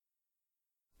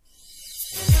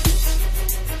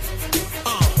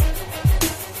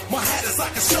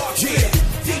a shark's fin.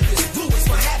 Deepest blue is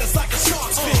my hat is like a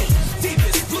shark's fin.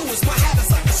 Deepest blue is my hat is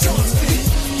like a shark's fin.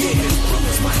 Yeah, blue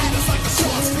is my hat is like a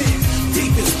shark's fin.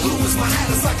 Deepest blue is my hat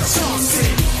is like a shark's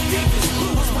fin. Deepest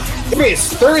blue is my hat.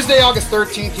 It's Thursday, August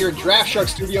 13th here at Draft Shark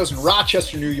Studios in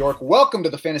Rochester, New York. Welcome to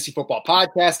the Fantasy Football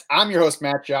Podcast. I'm your host,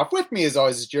 Matt Schauf. With me, as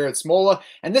always, is Jared Smola,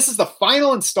 and this is the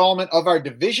final installment of our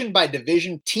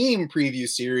division-by-division team preview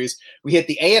series. We hit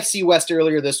the AFC West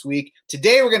earlier this week.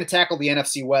 Today, we're going to tackle the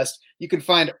NFC West. You can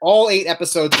find all 8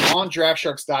 episodes on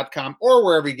DraftSharks.com or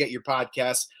wherever you get your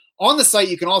podcasts. On the site,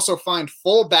 you can also find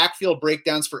full backfield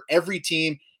breakdowns for every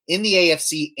team in the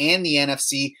AFC and the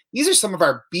NFC. These are some of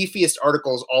our beefiest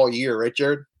articles all year, right,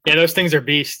 Jared? Yeah, those things are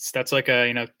beasts. That's like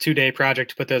a 2-day project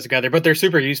to put those together, but they're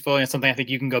super useful and something I think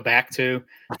you can go back to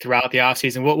throughout the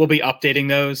offseason. We'll be updating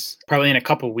those probably in a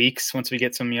couple weeks once we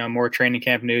get some more training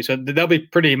camp news. So they'll be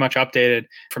pretty much updated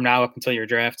from now up until your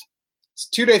draft. It's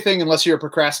a 2-day thing unless you're a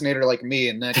procrastinator like me,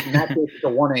 and that in that case it's a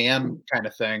 1 a.m. kind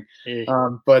of thing. Yeah.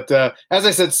 But as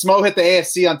I said, Smo hit the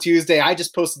AFC on Tuesday. I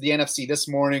just posted the NFC this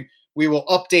morning. We will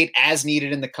update as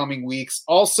needed in the coming weeks.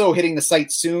 Also hitting the site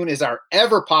soon is our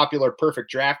ever-popular Perfect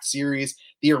Draft series,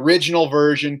 the original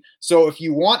version. So if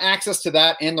you want access to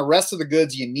that and the rest of the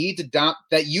goods you need to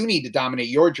dominate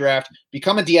your draft,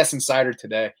 become a DS Insider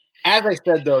today. As I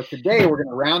said, though, today we're going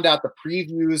to round out the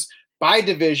previews by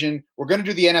division. We're going to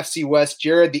do the NFC West.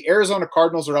 Jared, the Arizona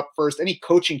Cardinals are up first. Any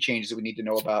coaching changes that we need to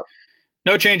know about?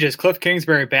 No changes. Cliff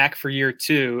Kingsbury back for year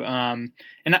 2. And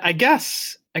I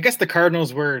guess the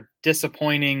Cardinals were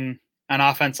disappointing on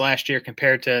offense last year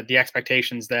compared to the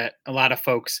expectations that a lot of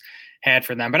folks had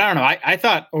for them. But I don't know. I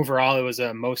thought overall it was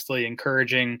a mostly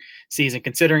encouraging season,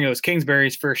 considering it was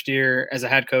Kingsbury's first year as a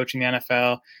head coach in the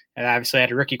NFL. And obviously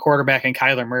had a rookie quarterback in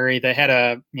Kyler Murray. They had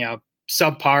a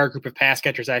subpar group of pass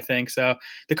catchers, I think. So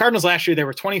the Cardinals last year, they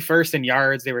were 21st in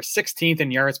yards. They were 16th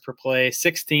in yards per play,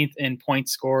 16th in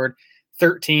points scored,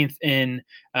 13th in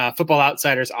Football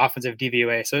Outsiders offensive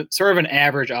DVOA. So sort of an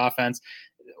average offense.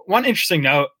 One interesting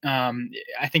note,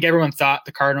 I think everyone thought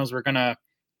the Cardinals were going to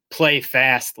play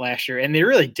fast last year, and they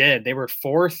really did. They were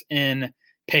 4th in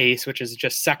pace, which is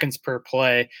just seconds per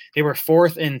play. They were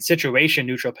 4th in situation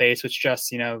neutral pace, which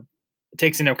just,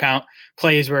 takes into account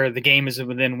plays where the game is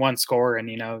within one score and,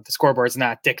 the scoreboard's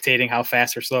not dictating how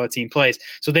fast or slow a team plays.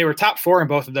 So they were top 4 in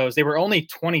both of those. They were only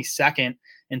 22nd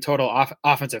in total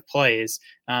offensive plays.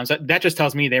 So that just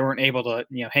tells me they weren't able to,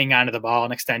 hang on to the ball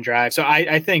and extend drive. So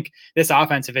I think this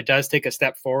offense, if it does take a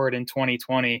step forward in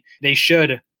 2020, they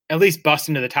should at least bust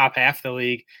into the top half of the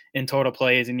league in total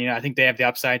plays. And, I think they have the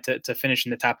upside to finish in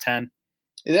the top 10.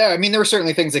 Yeah, I mean, there were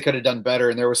certainly things they could have done better,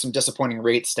 and there were some disappointing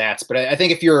rate stats. But I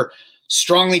think if you're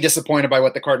strongly disappointed by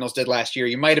what the Cardinals did last year,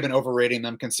 you might have been overrating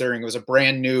them considering it was a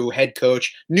brand new head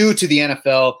coach, new to the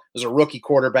NFL. It was a rookie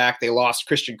quarterback. They lost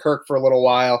Christian Kirk for a little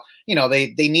while.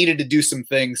 They needed to do some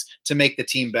things to make the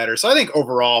team better. So I think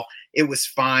overall it was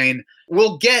fine.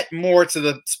 We'll get more to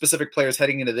the specific players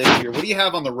heading into this year. What do you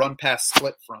have on the run pass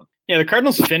split front? Yeah, the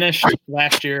Cardinals finished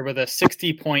last year with a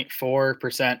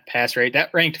 60.4% pass rate. That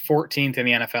ranked 14th in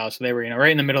the NFL. So they were,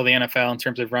 right in the middle of the NFL in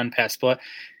terms of run pass split.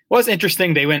 Was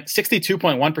interesting. They went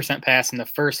 62.1% pass in the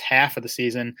first half of the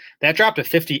season. That dropped to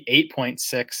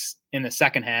 58.6 in the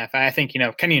second half. I think,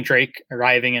 Kenyon Drake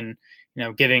arriving and,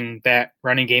 giving that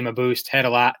running game a boost had a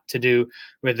lot to do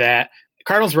with that.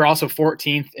 Cardinals were also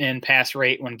 14th in pass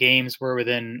rate when games were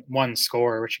within one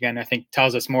score, which again, I think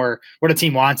tells us more what a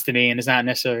team wants to be and is not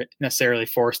necessarily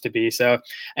forced to be. So,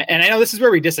 and I know this is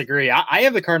where we disagree. I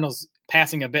have the Cardinals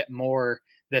passing a bit more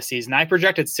this season. I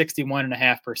projected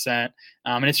 61.5%.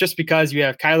 And it's just because you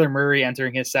have Kyler Murray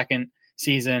entering his second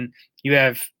season. You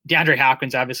have DeAndre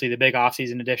Hopkins, obviously the big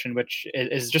offseason addition, which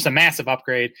is just a massive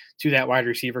upgrade to that wide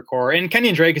receiver core. And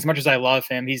Kenyon Drake, as much as I love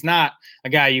him, he's not a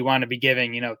guy you want to be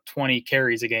giving, 20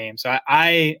 carries a game. So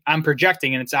I'm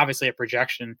projecting, and it's obviously a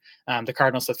projection, the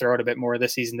Cardinals to throw it a bit more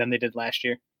this season than they did last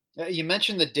year. You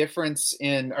mentioned the difference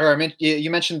you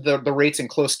mentioned the rates in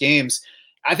close games.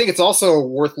 I think it's also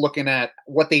worth looking at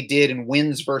what they did in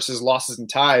wins versus losses and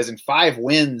ties. In 5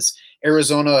 wins,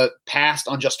 Arizona passed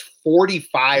on just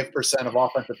 45% of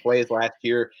offensive plays last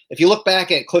year. If you look back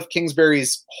at Cliff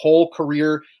Kingsbury's whole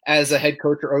career as a head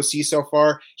coach or OC so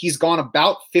far, he's gone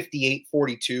about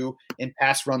 58-42 in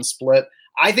pass run split.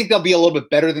 I think they'll be a little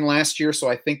bit better than last year, so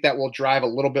I think that will drive a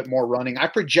little bit more running. I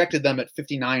projected them at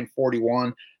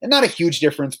 59-41, and not a huge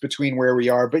difference between where we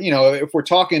are. But, if we're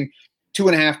talking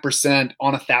 2.5%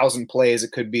 on 1,000 plays,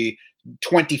 it could be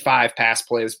 25 pass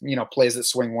plays, plays that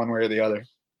swing one way or the other.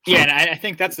 Yeah, and I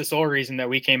think that's the sole reason that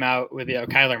we came out with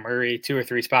Kyler Murray 2 or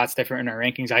 3 spots different in our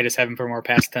rankings. I just have him for more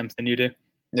pass attempts than you do.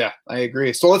 Yeah, I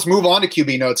agree. So let's move on to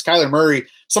QB notes. Kyler Murray,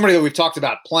 somebody that we've talked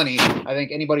about plenty. I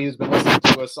think anybody who's been listening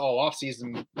to us all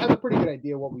offseason has a pretty good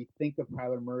idea what we think of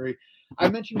Kyler Murray. I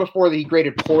mentioned before that he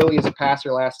graded poorly as a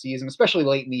passer last season, especially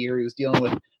late in the year. He was dealing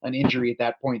with an injury at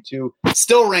that point, too.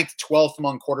 Still ranked 12th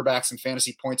among quarterbacks in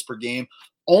fantasy points per game.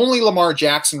 Only Lamar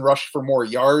Jackson rushed for more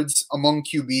yards among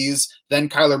QBs than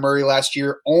Kyler Murray last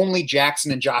year. Only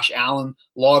Jackson and Josh Allen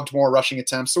logged more rushing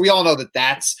attempts. So we all know that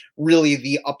that's really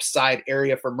the upside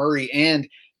area for Murray. And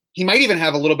he might even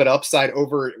have a little bit of upside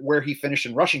over where he finished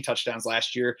in rushing touchdowns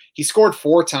last year. He scored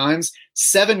 4 times.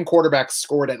 7 quarterbacks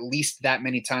scored at least that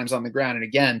many times on the ground. And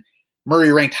again,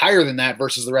 Murray ranked higher than that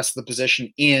versus the rest of the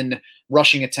position in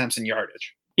rushing attempts and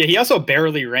yardage. Yeah, he also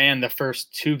barely ran the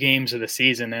first 2 games of the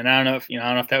season, and I don't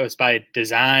know if that was by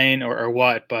design or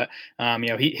what, but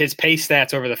his pace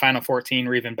stats over the final 14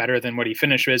 were even better than what he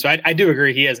finished with. So I do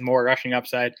agree he has more rushing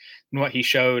upside than what he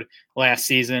showed last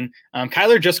season.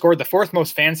 Kyler just scored the 4th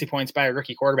most fantasy points by a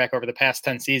rookie quarterback over the past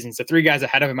 10 seasons. The 3 guys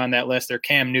ahead of him on that list are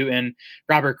Cam Newton,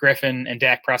 Robert Griffin, and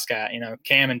Dak Prescott.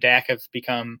 Cam and Dak have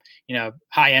become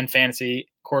high-end fantasy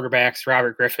quarterbacks.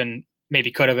 Robert Griffin maybe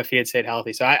could have if he had stayed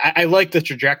healthy. So I like the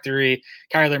trajectory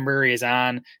Kyler Murray is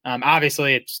on.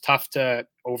 Obviously, it's tough to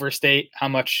overstate how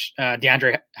much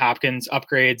DeAndre Hopkins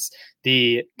upgrades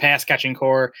the pass catching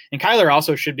core. And Kyler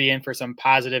also should be in for some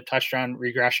positive passing touchdown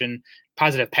regression.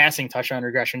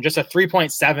 Just a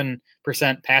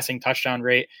 3.7% passing touchdown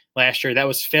rate last year. That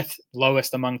was 5th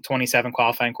lowest among 27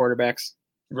 qualifying quarterbacks.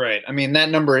 Right. I mean, that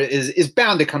number is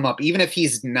bound to come up, even if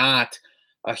he's not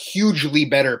a hugely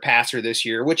better passer this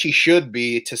year, which he should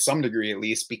be to some degree at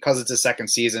least, because it's a second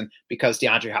season, because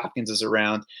DeAndre Hopkins is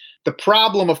around. The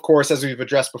problem, of course, as we've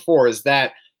addressed before, is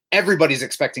that everybody's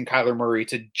expecting Kyler Murray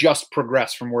to just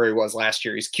progress from where he was last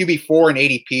year. He's QB4 in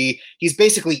ADP. He's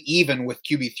basically even with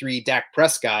QB3 Dak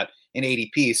Prescott in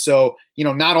ADP. So,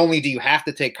 not only do you have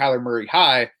to take Kyler Murray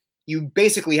high, you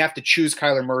basically have to choose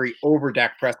Kyler Murray over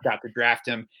Dak Prescott to draft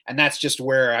him. And that's just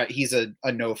where he's a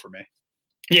no for me.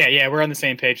 Yeah, we're on the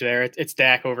same page there. It's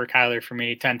Dak over Kyler for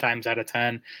me, 10 times out of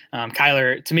 10.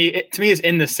 Kyler, to me, is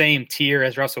in the same tier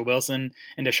as Russell Wilson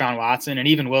and Deshaun Watson, and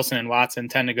even Wilson and Watson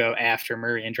tend to go after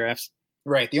Murray in drafts.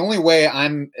 Right. The only way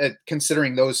I'm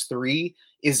considering those 3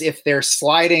 is if they're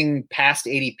sliding past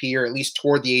ADP or at least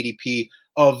toward the ADP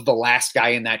of the last guy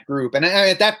in that group. And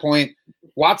at that point,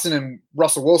 Watson and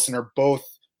Russell Wilson are both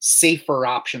safer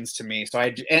options to me. So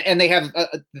and they have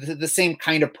the same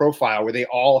kind of profile where they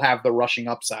all have the rushing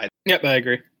upside. Yep, I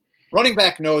agree. Running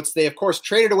back notes, they of course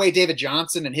traded away David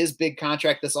Johnson and his big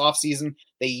contract this offseason.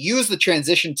 They used the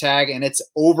transition tag and its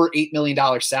over $8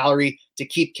 million salary to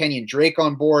keep Kenyon Drake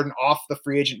on board and off the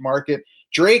free agent market.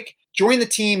 Drake joined the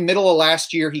team middle of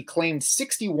last year. He claimed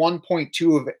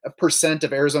 61.2%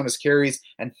 of Arizona's carries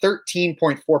and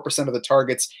 13.4% of the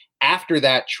targets after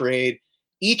that trade.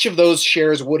 Each of those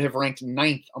shares would have ranked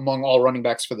 9th among all running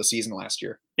backs for the season last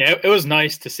year. Yeah, it was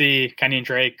nice to see Kenyon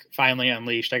Drake finally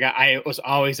unleashed. I was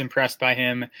always impressed by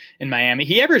him in Miami.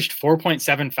 He averaged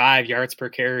 4.75 yards per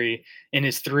carry in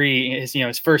his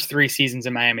first 3 seasons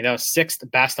in Miami. That was 6th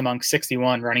best among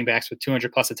 61 running backs with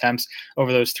 200 plus attempts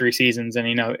over those 3 seasons.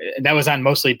 And, that was on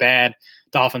mostly bad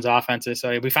Dolphins offenses.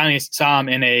 So we finally saw him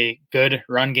in a good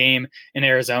run game in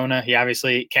Arizona. He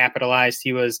obviously capitalized.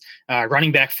 He was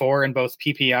running back 4 in both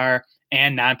PPR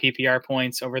and non-PPR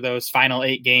points over those final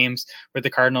 8 games with the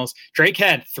Cardinals. Drake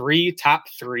had 3 top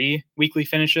 3 weekly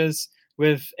finishes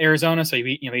with Arizona, so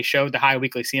he showed the high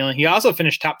weekly ceiling. He also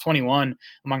finished top 21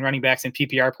 among running backs in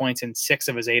PPR points in 6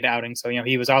 of his 8 outings. So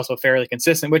he was also fairly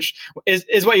consistent, which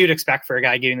is what you'd expect for a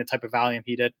guy getting the type of volume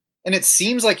he did. And it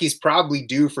seems like he's probably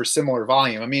due for similar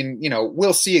volume. I mean,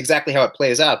 we'll see exactly how it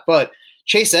plays out, but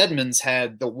Chase Edmonds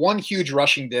had the one huge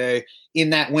rushing day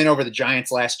in that win over the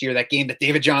Giants last year, that game that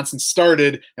David Johnson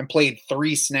started and played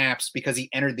 3 snaps because he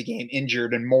entered the game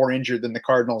injured and more injured than the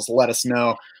Cardinals let us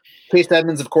know. Chase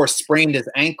Edmonds, of course, sprained his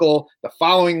ankle the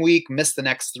following week, missed the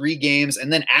next 3 games.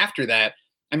 And then after that,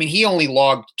 I mean, he only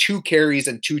logged 2 carries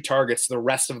and 2 targets the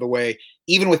rest of the way,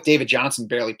 even with David Johnson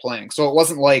barely playing. So it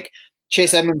wasn't like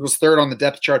Chase Edmonds was 3rd on the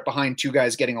depth chart behind 2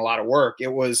 guys getting a lot of work.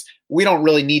 It was, we don't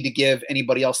really need to give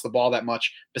anybody else the ball that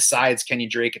much besides Kenyon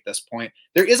Drake at this point.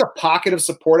 There is a pocket of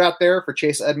support out there for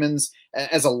Chase Edmonds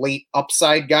as a late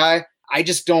upside guy. I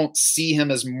just don't see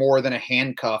him as more than a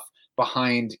handcuff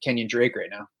behind Kenyon Drake right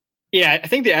now. Yeah, I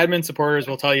think the Edmonds supporters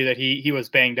will tell you that he was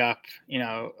banged up,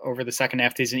 over the second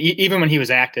half of the season, even when he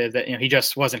was active, that, he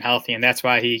just wasn't healthy. And that's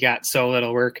why he got so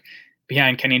little work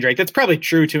behind Kenyon Drake. That's probably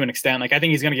true to an extent. Like, I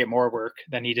think he's going to get more work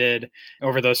than he did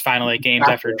over those final 8 games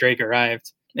after Drake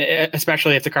arrived.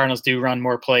 especially if the Cardinals do run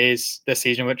more plays this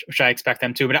season, which I expect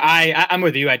them to. But I'm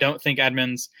with you. I don't think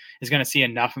Edmonds is going to see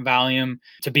enough volume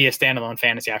to be a standalone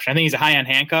fantasy option. I think he's a high-end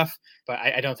handcuff, but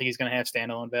I don't think he's going to have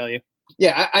standalone value.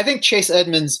 Yeah, I think Chase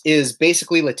Edmonds is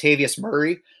basically Latavius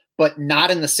Murray, but not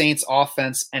in the Saints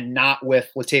offense and not with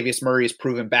Latavius Murray's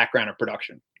proven background of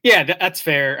production. Yeah, that's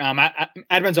fair.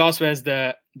 Edmonds also has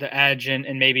the edge,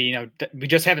 and maybe, we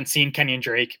just haven't seen Kenyon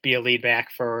Drake be a lead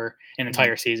back for an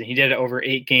entire season. He did it over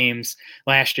 8 games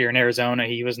last year in Arizona.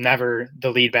 He was never the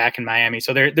lead back in Miami.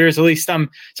 So there's at least some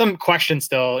question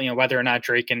still, whether or not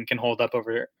Drake can hold up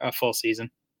over a full season.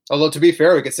 Although, to be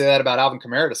fair, we could say that about Alvin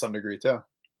Kamara to some degree too.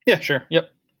 Yeah, sure. Yep.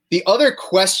 The other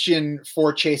question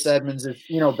for Chase Edmonds is,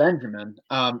 Benjamin.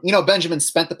 Benjamin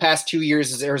spent the past 2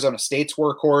 years as Arizona State's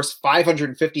workhorse,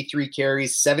 553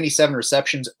 carries, 77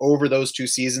 receptions over those 2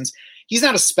 seasons. He's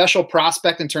not a special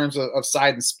prospect in terms of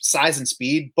size and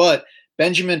speed, but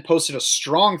Benjamin posted a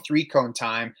strong 3-cone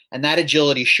time, and that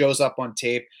agility shows up on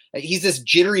tape. He's this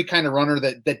jittery kind of runner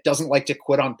that doesn't like to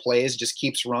quit on plays, just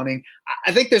keeps running.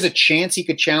 I think there's a chance he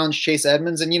could challenge Chase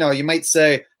Edmonds. And, you might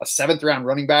say a 7th-round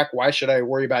running back, why should I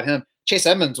worry about him? Chase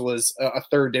Edmonds was a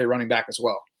 3rd-day running back as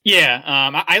well. Yeah,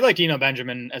 I like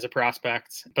Benjamin as a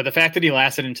prospect, but the fact that he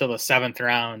lasted until the 7th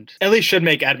round at least should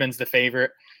make Edmonds the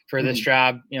favorite for this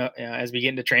job. As we get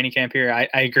into training camp here,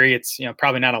 I agree it's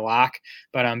probably not a lock,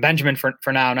 but Benjamin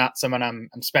for now, not someone I'm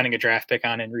spending a draft pick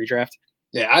on in redraft.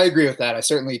 Yeah, I agree with that. I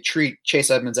certainly treat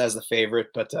Chase Edmonds as the favorite,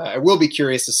 but I will be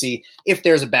curious to see if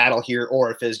there's a battle here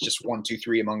or if it's just 1, 2,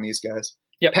 3 among these guys.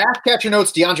 Yep. Pass catcher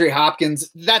notes, DeAndre Hopkins.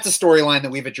 That's a storyline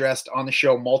that we've addressed on the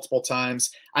show multiple times.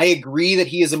 I agree that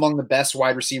he is among the best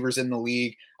wide receivers in the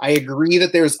league. I agree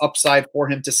that there's upside for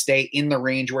him to stay in the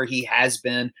range where he has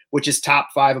been, which is top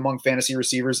 5 among fantasy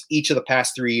receivers each of the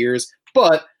past 3 years.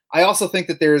 But I also think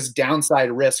that there's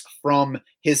downside risk from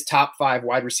his top 5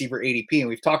 wide receiver ADP, and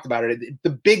we've talked about it. The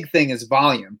big thing is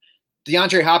volume.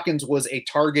 DeAndre Hopkins was a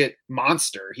target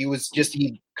monster.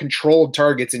 He controlled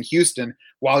targets in Houston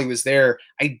while he was there.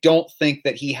 I don't think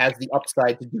that he has the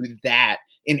upside to do that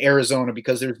in Arizona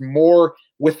because there's more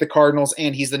with the Cardinals,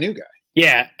 and he's the new guy.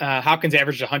 Yeah, Hopkins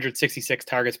averaged 166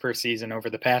 targets per season over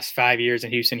the past 5 years in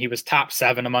Houston. He was top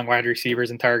 7 among wide receivers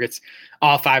in targets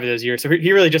all 5 of those years. So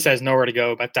he really just has nowhere to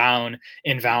go but down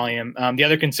in volume. The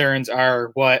other concerns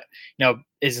are what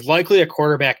is likely a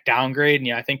quarterback downgrade.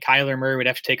 I think Kyler Murray would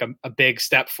have to take a big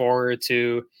step forward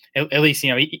to at least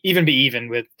even be even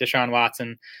with Deshaun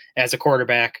Watson as a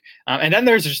quarterback. And then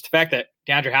there's just the fact that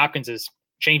DeAndre Hopkins is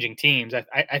changing teams.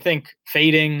 I think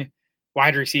fading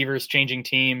wide receivers, changing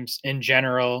teams in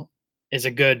general is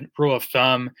a good rule of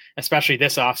thumb, especially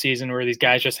this offseason where these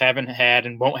guys just haven't had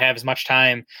and won't have as much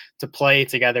time to play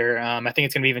together. I think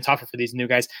it's going to be even tougher for these new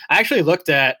guys. I actually looked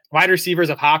at wide receivers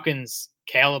of Hopkins'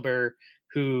 caliber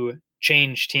who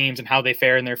changed teams and how they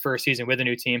fare in their first season with a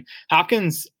new team.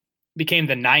 Hopkins became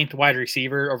the 9th wide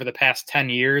receiver over the past 10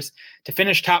 years to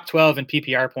finish top 12 in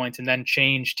PPR points and then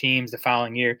change teams the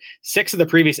following year. 6 of the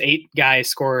previous 8 guys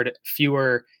scored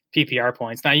fewer PPR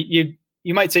points. Now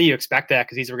you might say you expect that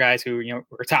because these were guys who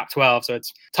were top 12, so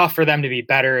it's tough for them to be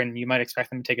better, and you might expect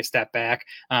them to take a step back.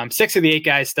 6 of the 8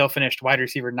 guys still finished wide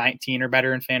receiver 19 or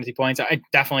better in fantasy points. I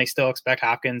definitely still expect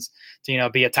Hopkins to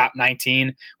be a top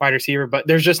 19 wide receiver, but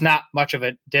there's just not much of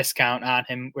a discount on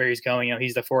him where he's going.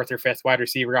 He's the 4th or 5th wide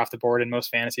receiver off the board in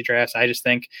most fantasy drafts. I just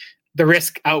think the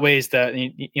risk outweighs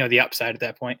the upside at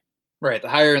that point. Right. The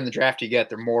higher in the draft you get,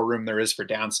 the more room there is for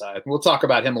downside. We'll talk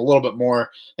about him a little bit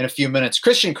more in a few minutes.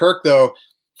 Christian Kirk, though,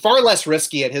 far less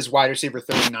risky at his wide receiver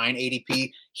 39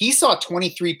 ADP. He saw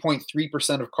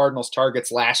 23.3% of Cardinals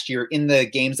targets last year in the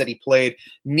games that he played,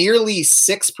 nearly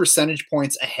 6 percentage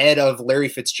points ahead of Larry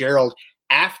Fitzgerald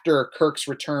after Kirk's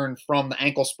return from the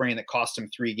ankle sprain that cost him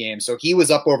 3 games. So he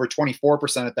was up over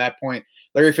 24% at that point.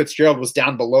 Larry Fitzgerald was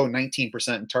down below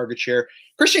 19% in target share.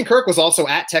 Christian Kirk was also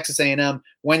at Texas A&M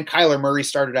when Kyler Murray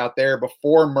started out there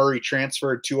before Murray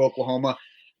transferred to Oklahoma.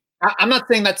 I'm not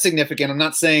saying that's significant. I'm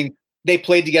not saying they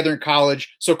played together in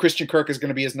college, so Christian Kirk is going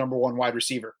to be his number 1 wide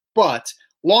receiver. But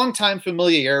long-time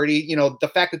familiarity,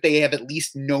 the fact that they have at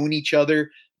least known each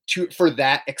other for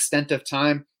that extent of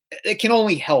time, it can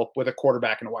only help with a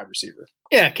quarterback and a wide receiver.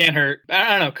 Yeah, it can't hurt.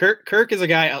 I don't know. Kirk is a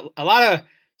guy, a lot of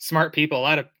smart people, a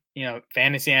lot of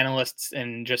fantasy analysts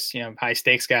and just, high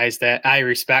stakes guys that I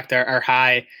respect are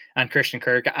high on Christian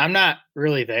Kirk. I'm not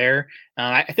really there.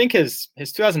 I think his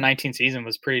 2019 season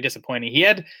was pretty disappointing. He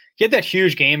had that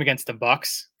huge game against the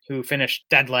Bucs, who finished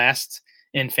dead last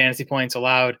in fantasy points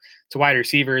allowed to wide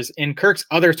receivers. In Kirk's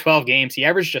other 12 games, he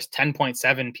averaged just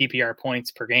 10.7 PPR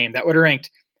points per game. That would have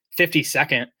ranked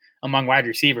 52nd among wide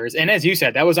receivers. And as you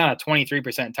said, that was on a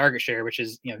 23% target share, which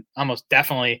is, almost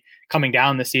definitely coming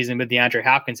down this season with DeAndre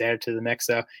Hopkins added to the mix.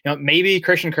 So, maybe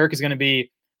Christian Kirk is going to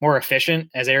be more efficient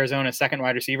as Arizona's second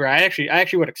wide receiver. I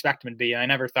actually would expect him to be. I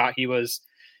never thought he was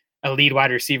a lead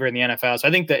wide receiver in the NFL. So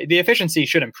I think that the efficiency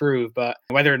should improve, but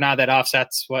whether or not that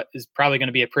offsets what is probably going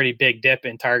to be a pretty big dip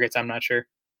in targets, I'm not sure.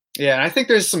 Yeah, and I think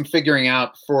there's some figuring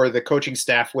out for the coaching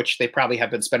staff, which they probably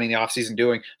have been spending the offseason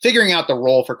doing, figuring out the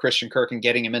role for Christian Kirk and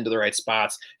getting him into the right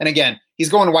spots. And again, he's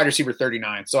going to wide receiver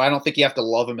 39, so I don't think you have to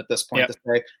love him at this point to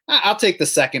say, I'll take the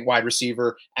second wide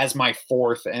receiver as my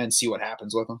fourth and see what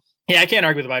happens with him. Yeah, I can't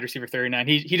argue with the wide receiver 39.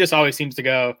 He just always seems to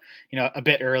go, a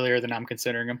bit earlier than I'm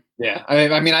considering him. Yeah,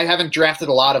 I mean, I haven't drafted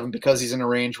a lot of him because he's in a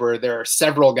range where there are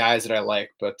several guys that I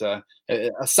like, but a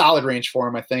solid range for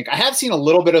him, I think. I have seen a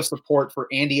little bit of support for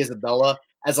Andy Isabella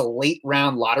as a late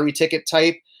round lottery ticket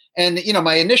type. And,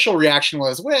 my initial reaction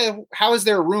was, well, how is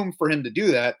there room for him to do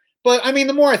that? But, I mean,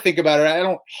 the more I think about it, I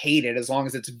don't hate it as long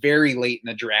as it's very late in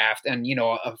the draft and,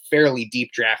 a fairly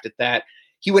deep draft at that.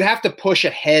 He would have to push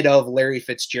ahead of Larry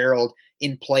Fitzgerald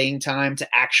in playing time to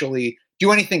actually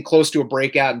do anything close to a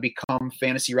breakout and become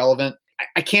fantasy relevant.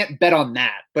 I can't bet on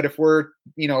that. But if we're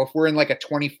in like a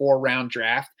 24 round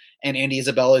draft and Andy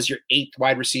Isabella is your 8th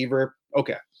wide receiver,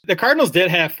 okay. The Cardinals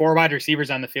did have 4 wide receivers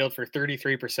on the field for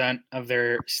 33% of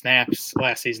their snaps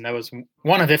last season. That was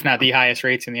one of, if not the highest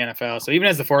rates in the NFL. So even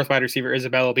as the 4th wide receiver,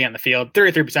 Isabella will be on the field.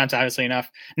 33% is obviously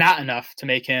not enough to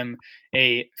make him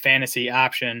a fantasy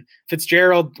option.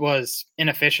 Fitzgerald was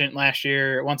inefficient last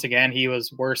year. Once again, he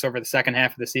was worse over the second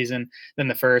half of the season than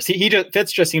the first.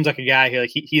 Fitz just seems like a guy who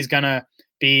he's gonna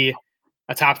be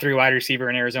a top 3 wide receiver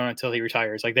in Arizona until he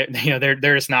retires. Like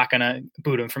they're just not going to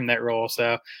boot him from that role.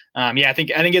 So I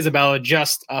think Isabella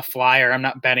just a flyer. I'm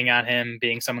not betting on him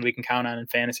being someone we can count on in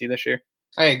fantasy this year.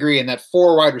 I agree. And that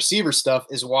 4 wide receiver stuff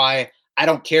is why I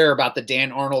don't care about the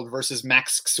Dan Arnold versus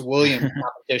Max Williams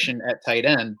competition at tight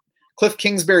end. Cliff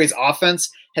Kingsbury's offense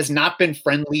has not been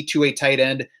friendly to a tight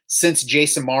end since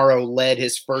Jason Morrow led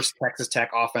his first Texas Tech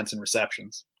offense in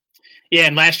receptions. Yeah,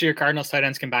 and last year Cardinals tight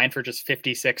ends combined for just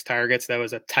 56 targets. That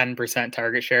was a 10%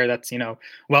 target share. That's,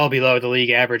 well below the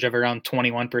league average of around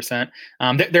 21%.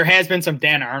 There has been some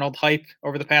Dan Arnold hype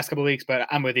over the past couple of weeks, but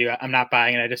I'm with you. I'm not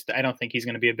buying it. I don't think he's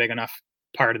going to be a big enough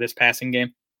part of this passing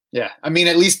game. Yeah, I mean,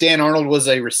 at least Dan Arnold was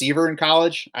a receiver in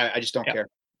college. I just don't care.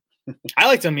 I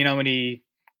liked him, when he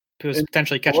was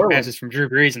potentially catching passes from Drew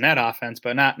Brees in that offense,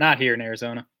 but not here in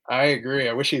Arizona. I agree.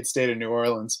 I wish he had stayed in New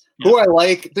Orleans. Yeah. Who I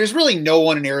like, there's really no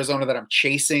one in Arizona that I'm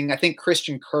chasing. I think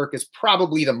Christian Kirk is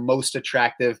probably the most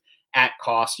attractive at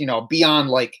cost, beyond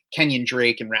like Kenyon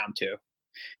Drake in round 2. Yeah,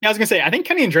 I was going to say, I think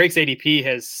Kenyon Drake's ADP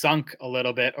has sunk a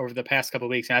little bit over the past couple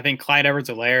of weeks. And I think Clyde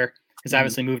Edwards-Helaire has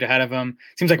obviously moved ahead of him.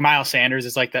 Seems like Miles Sanders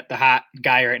is like the hot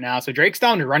guy right now. So Drake's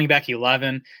down to running back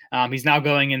 11. He's now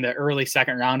going in the early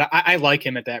second round. I like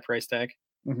him at that price tag.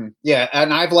 Mm-hmm. Yeah,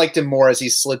 and I've liked him more as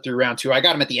he's slid through round 2. I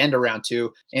got him at the end of round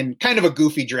 2 in kind of a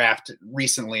goofy draft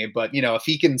recently, but if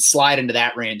he can slide into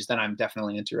that range, then I'm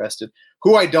definitely interested.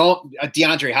 Who I don't,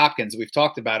 DeAndre Hopkins, we've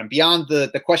talked about him. Beyond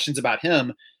the questions about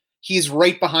him, he's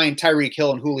right behind Tyreek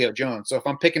Hill and Julio Jones. So if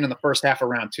I'm picking in the first half of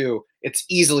round 2, it's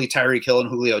easily Tyreek Hill and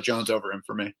Julio Jones over him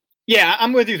for me. Yeah,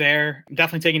 I'm with you there. I'm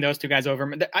definitely taking those 2 guys over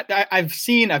him.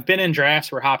 I've been in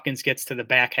drafts where Hopkins gets to the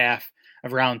back half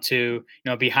of round 2,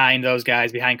 behind those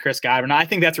guys, behind Chris Godwin. I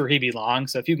think that's where he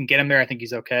belongs. So if you can get him there, I think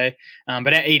he's okay.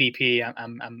 But at ADP,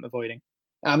 I'm avoiding.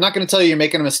 I'm not going to tell you you're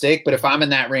making a mistake, but if I'm in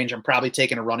that range, I'm probably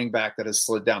taking a running back that has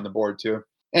slid down the board too.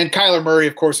 And Kyler Murray,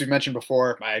 of course, we mentioned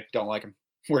before. I don't like him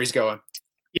where he's going.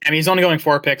 Yeah, I mean, he's only going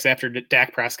 4 picks after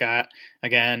Dak Prescott.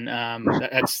 Again,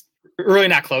 that's really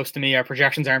not close to me. Our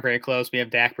projections aren't very close. We have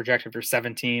Dak projected for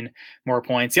 17 more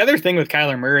points. The other thing with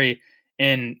Kyler Murray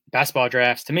in best ball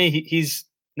drafts, to me, he's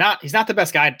not the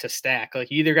best guy to stack. Like,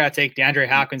 you either got to take DeAndre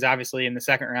Hopkins, obviously, in the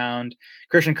second round.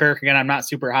 Christian Kirk, again, I'm not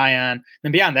super high on.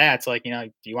 Then beyond that, it's like,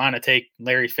 do you want to take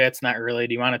Larry Fitz? Not really.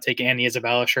 Do you want to take Andy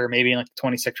Isabella? Sure, maybe in like the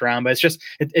 26th round. But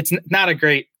it's not a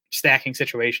great stacking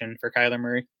situation for Kyler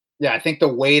Murray. Yeah, I think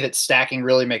the way that stacking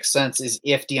really makes sense is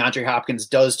if DeAndre Hopkins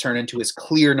does turn into his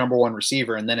clear number 1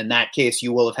 receiver. And then in that case,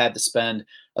 you will have had to spend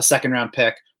a second round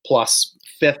pick plus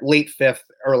late 5th,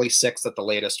 early 6th at the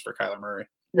latest for Kyler Murray.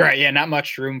 Right. Yeah. Not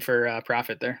much room for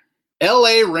profit there.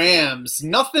 LA Rams,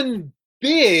 nothing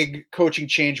big coaching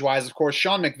change wise. Of course,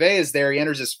 Sean McVay is there. He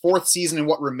enters his 4th season in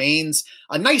what remains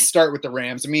a nice start with the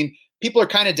Rams. I mean, people are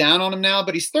kind of down on him now,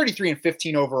 but he's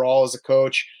 33-15 overall as a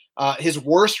coach. His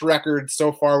worst record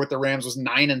so far with the Rams was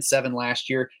 9-7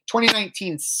 last year.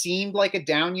 2019 seemed like a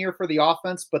down year for the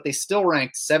offense, but they still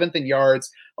ranked 7th in yards,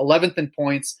 11th in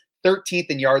points, 13th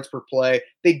in yards per play.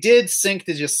 They did sink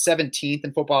to just 17th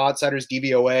in Football Outsiders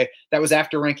DVOA. That was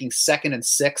after ranking 2nd and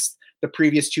 6th the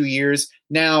previous 2 years.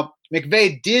 Now,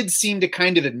 McVay did seem to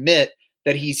kind of admit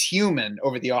that he's human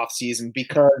over the offseason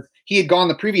because he had gone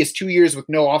the previous 2 years with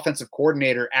no offensive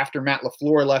coordinator after Matt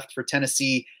LaFleur left for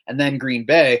Tennessee and then Green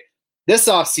Bay. This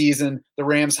offseason, the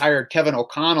Rams hired Kevin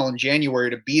O'Connell in January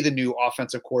to be the new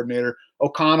offensive coordinator.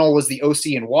 O'Connell was the OC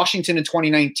in Washington in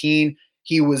 2019.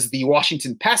 He was the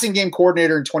Washington passing game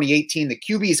coordinator in 2018, the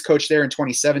QB's coach there in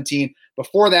 2017.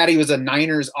 Before that, he was a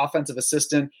Niners offensive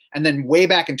assistant. And then way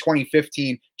back in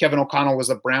 2015, Kevin O'Connell was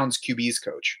the Browns QB's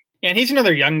coach. And he's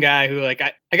another young guy who, like,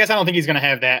 I guess I don't think he's going to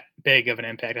have that big of an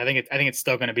impact. I think it's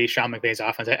still going to be Sean McVay's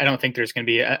offense. I don't think there's going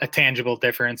to be a tangible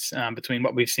difference between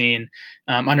what we've seen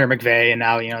under McVay and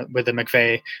now, with the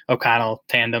McVay-O'Connell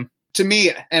tandem. To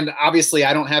me, and obviously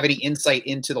I don't have any insight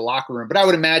into the locker room, but I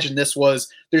would imagine this was,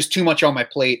 there's too much on my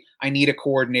plate. I need a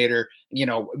coordinator,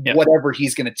 whatever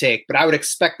he's going to take. But I would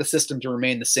expect the system to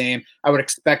remain the same. I would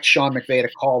expect Sean McVay to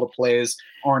call the plays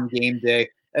on game day.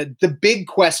 The big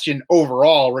question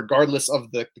overall, regardless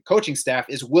of the coaching staff,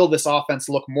 is will this offense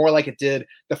look more like it did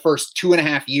the first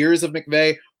 2.5 years of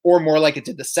McVay or more like it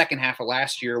did the second half of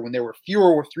last year when there were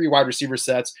fewer 3 wide receiver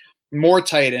sets, more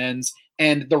tight ends?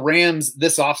 And the Rams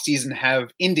this offseason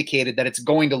have indicated that it's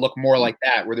going to look more like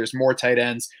that, where there's more tight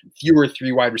ends, fewer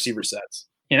 3 wide receiver sets.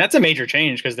 Yeah, that's a major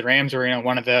change because the Rams were,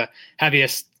 one of the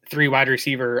heaviest 3 wide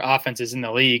receiver offenses in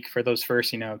the league for those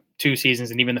first, 2 seasons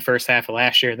and even the first half of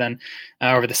last year. Then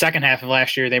over the second half of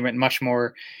last year, they went much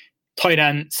more tight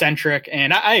end centric.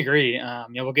 And I agree.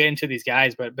 We'll get into these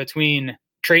guys, but between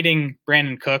trading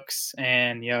Brandon Cooks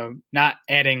and, not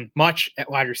adding much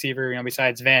at wide receiver,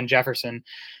 besides Van Jefferson,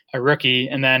 a rookie,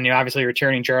 and then, obviously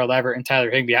returning Gerald Everett and Tyler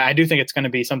Higbee, I do think it's going to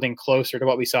be something closer to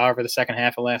what we saw over the second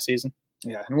half of last season.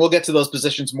 Yeah, and we'll get to those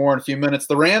positions more in a few minutes.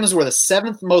 The Rams were the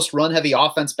 7th most run-heavy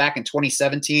offense back in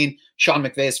 2017, Sean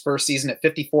McVay's first season at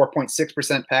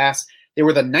 54.6% pass. They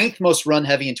were the 9th most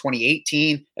run-heavy in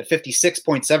 2018 at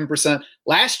 56.7%.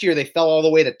 Last year, they fell all the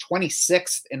way to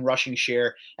 26th in rushing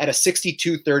share at a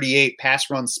 62-38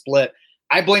 pass-run split.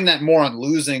 I blame that more on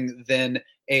losing than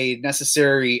a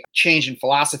necessary change in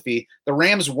philosophy. The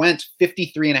Rams went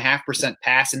 53.5%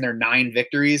 pass in their 9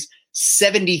 victories,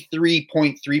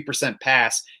 73.3%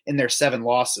 pass in their 7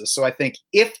 losses. So I think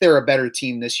if they're a better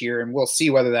team this year, and we'll see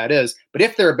whether that is, but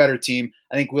if they're a better team,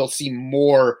 I think we'll see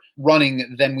more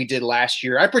running than we did last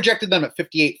year. I projected them at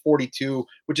 58-42,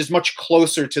 which is much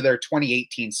closer to their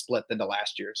 2018 split than to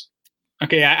last year's.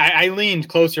 Okay, I leaned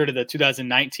closer to the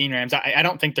 2019 Rams. I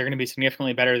don't think they're going to be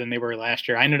significantly better than they were last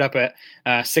year. I ended up at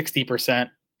 60%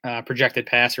 projected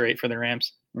pass rate for the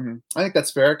Rams. Mm-hmm. I think that's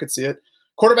fair. I could see it.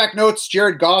 Quarterback notes,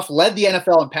 Jared Goff led the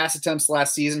NFL in pass attempts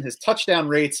last season. His touchdown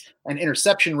rates and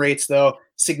interception rates, though,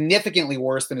 significantly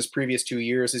worse than his previous 2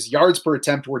 years. His yards per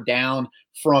attempt were down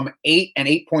from 8 and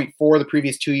 8.4 the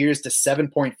previous 2 years to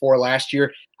 7.4 last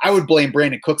year. I would blame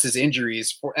Brandon Cooks'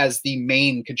 injuries as the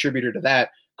main contributor to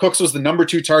that. Cooks was the number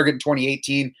 2 target in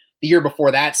 2018. The year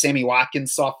before that, Sammy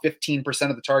Watkins saw 15%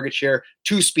 of the target share,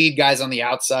 2 speed guys on the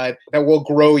outside that will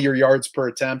grow your yards per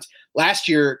attempt. Last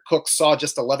year, Cooks saw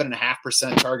just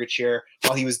 11.5% target share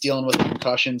while he was dealing with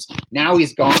concussions. Now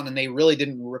he's gone, and they really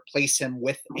didn't replace him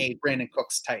with a Brandon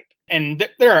Cooks type. And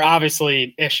there are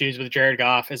obviously issues with Jared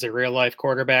Goff as a real-life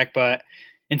quarterback, but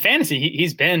in fantasy,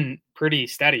 he's been pretty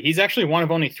steady. He's actually one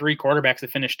of only 3 quarterbacks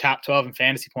that finished top 12 in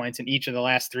fantasy points in each of the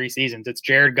last 3 seasons. It's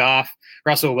Jared Goff,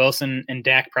 Russell Wilson, and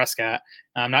Dak Prescott.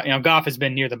 Goff has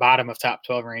been near the bottom of top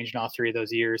 12 range in all 3 of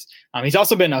those years. He's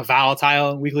also been a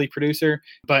volatile weekly producer,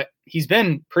 but he's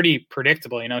been pretty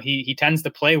predictable. He tends to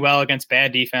play well against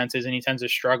bad defenses, and he tends to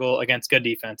struggle against good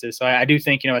defenses. So I do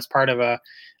think, as part of a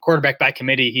quarterback by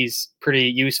committee, he's pretty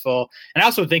useful. And I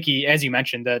also think he, as you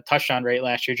mentioned, the touchdown rate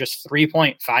last year, just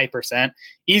 3.5%,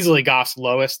 easily Goff's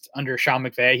lowest under Sean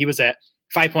McVay. He was at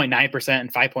 5.9%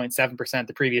 and 5.7%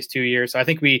 the previous 2 years. So I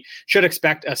think we should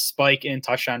expect a spike in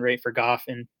touchdown rate for Goff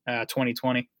in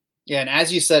 2020. Yeah, and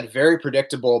as you said, very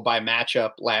predictable by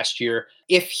matchup last year.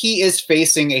 If he is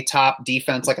facing a top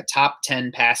defense, like a top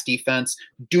 10 pass defense,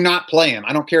 do not play him.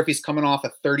 I don't care if he's coming off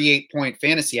a 38-point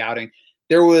fantasy outing.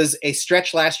 There was a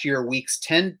stretch last year, weeks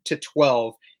 10 to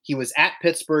 12. He was at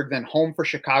Pittsburgh, then home for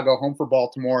Chicago, home for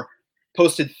Baltimore,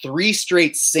 posted 3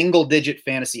 straight single-digit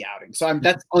fantasy outings. So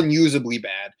that's unusably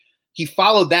bad. He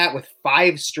followed that with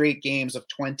 5 straight games of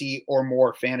 20 or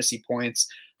more fantasy points,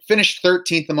 finished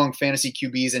 13th among fantasy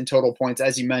QBs in total points,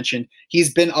 as you mentioned.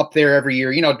 He's been up there every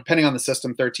year, depending on the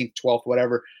system, 13th, 12th,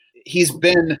 whatever. He's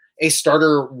been a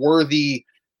starter-worthy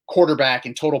quarterback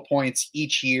in total points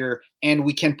each year, and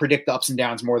we can predict the ups and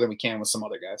downs more than we can with some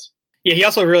other guys. Yeah, he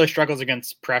also really struggles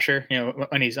against pressure,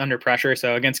 when he's under pressure.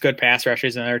 So against good pass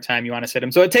rushers, another time you want to sit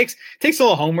him. So it takes a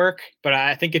little homework, but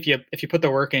I think if you put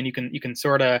the work in, you can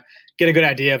sort of get a good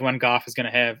idea of when Goff is going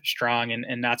to have strong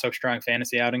and not so strong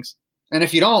fantasy outings. And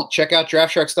if you don't, check out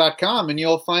DraftSharks.com and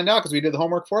you'll find out because we did the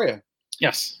homework for you.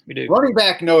 Yes, we do. Running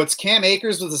back notes, Cam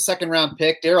Akers was a second-round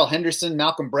pick. Darrell Henderson,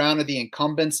 Malcolm Brown are the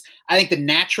incumbents. I think the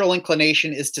natural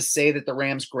inclination is to say that the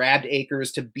Rams grabbed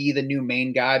Akers to be the new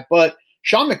main guy, but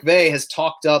Sean McVay has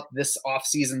talked up this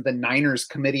offseason the Niners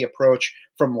committee approach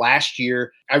from last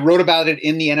year. I wrote about it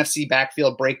in the NFC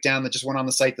backfield breakdown that just went on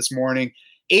the site this morning.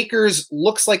 Akers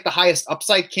looks like the highest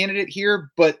upside candidate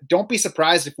here, but don't be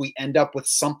surprised if we end up with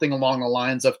something along the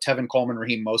lines of Tevin Coleman,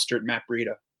 Raheem Mostert, Matt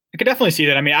Breida. I could definitely see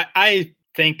that. I mean, I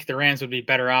think the Rams would be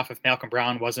better off if Malcolm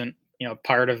Brown wasn't,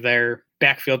 part of their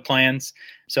backfield plans.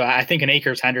 So I think an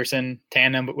Akers-Henderson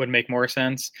tandem would make more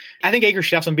sense. I think Akers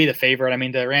should definitely be the favorite. I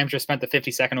mean, the Rams just spent the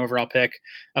 52nd overall pick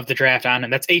of the draft on,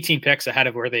 and that's 18 picks ahead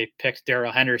of where they picked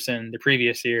Darrell Henderson the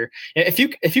previous year. If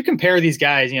you compare these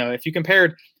guys, if you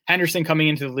compared Henderson coming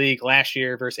into the league last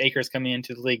year versus Akers coming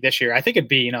into the league this year, I think it'd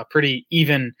be, pretty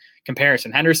even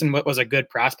comparison. Henderson was a good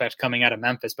prospect coming out of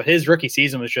Memphis, but his rookie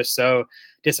season was just so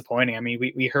disappointing. I mean,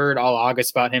 we heard all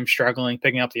August about him struggling,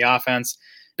 picking up the offense,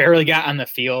 barely got on the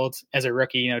field as a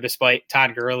rookie, despite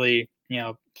Todd Gurley,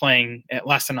 playing at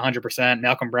less than 100%,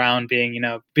 Malcolm Brown being,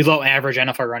 below average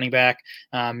NFL running back.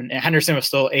 And Henderson was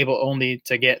still able only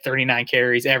to get 39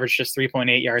 carries, averaged just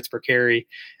 3.8 yards per carry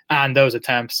on those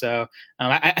attempts. So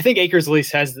I think Akers at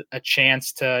least has a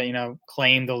chance to,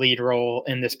 claim the lead role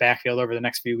in this backfield over the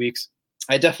next few weeks.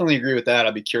 I definitely agree with that.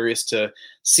 I'll be curious to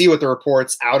see what the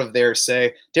reports out of there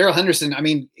say. Darrell Henderson, I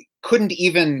mean, couldn't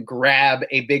even grab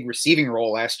a big receiving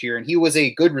role last year, and he was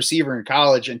a good receiver in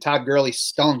college, and Todd Gurley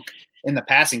stunk in the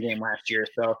passing game last year.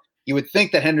 So you would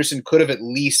think that Henderson could have at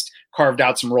least carved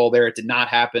out some role there. It did not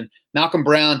happen. Malcolm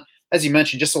Brown, as you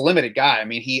mentioned, just a limited guy. I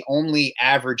mean, he only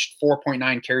averaged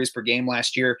 4.9 carries per game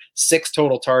last year, 6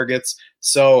 total targets.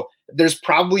 So there's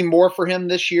probably more for him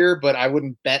this year, but I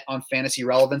wouldn't bet on fantasy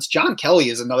relevance. John Kelly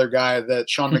is another guy that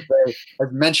Sean McVay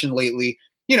has mentioned lately.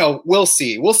 We'll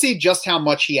see. We'll see just how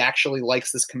much he actually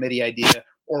likes this committee idea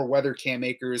or whether Cam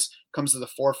Akers comes to the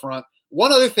forefront.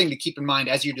 One other thing to keep in mind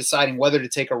as you're deciding whether to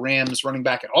take a Rams running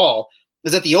back at all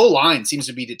is that the O-line seems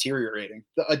to be deteriorating.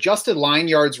 The adjusted line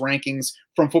yards rankings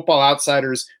from Football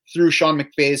Outsiders through Sean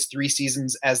McVay's 3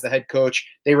 seasons as the head coach,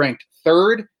 they ranked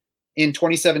 3rd in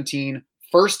 2017,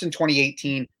 1st in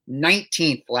 2018,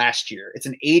 19th last year. It's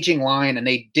an aging line, and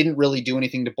they didn't really do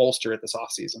anything to bolster it this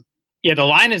offseason. Yeah, the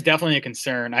line is definitely a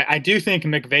concern. I do think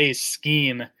McVay's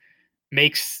scheme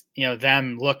makes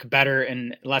them look better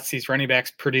and lets these running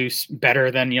backs produce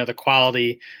better than the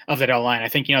quality of that O-line. I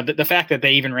think the fact that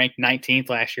they even ranked 19th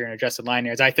last year in adjusted line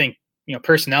yards, I think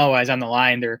personnel wise on the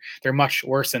line they're much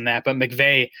worse than that. But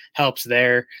McVay helps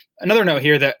there. Another note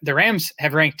here that the Rams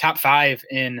have ranked top 5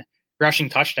 in rushing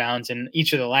touchdowns in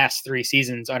each of the last 3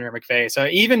 seasons under McVay. So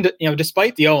even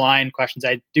despite the O-line questions,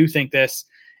 I do think this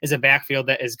is a backfield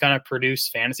that is going to produce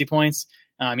fantasy points.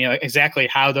 Exactly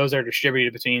how those are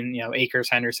distributed between, Akers,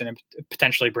 Henderson, and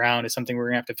potentially Brown is something we're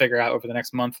going to have to figure out over the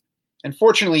next month. And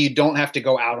fortunately, you don't have to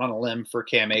go out on a limb for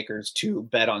Cam Akers to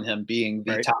bet on him being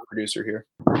the top producer here.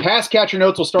 Pass catcher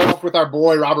notes, we'll start off with our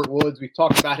boy, Robert Woods. We've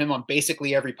talked about him on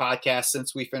basically every podcast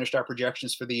since we finished our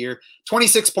projections for the year.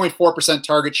 26.4%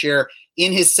 target share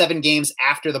in his 7 games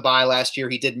after the bye last year.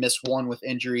 He did miss 1 with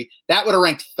injury. That would have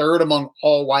ranked 3rd among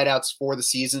all wideouts for the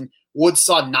season. Woods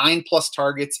saw 9+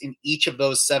 targets in each of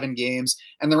those 7 games.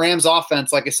 And the Rams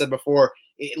offense, like I said before,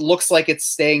 it looks like it's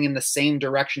staying in the same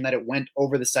direction that it went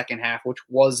over the second half, which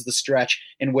was the stretch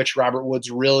in which Robert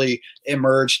Woods really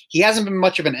emerged. He hasn't been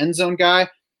much of an end zone guy,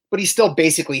 but he still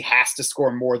basically has to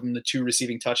score more than the 2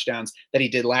 receiving touchdowns that he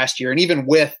did last year. And even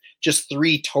with just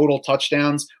 3 total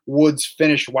touchdowns, Woods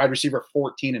finished wide receiver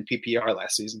 14 in PPR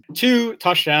last season. 2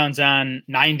 touchdowns on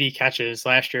 90 catches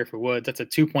last year for Woods. That's a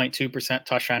 2.2%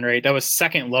 touchdown rate. That was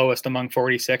 2nd lowest among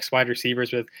 46 wide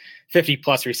receivers with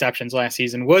 50+ receptions last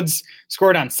season. Woods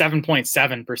scored on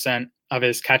 7.7% of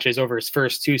his catches over his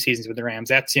first 2 seasons with the Rams.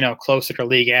 That's, closer to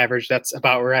league average. That's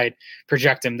about where I'd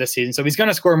project him this season. So he's going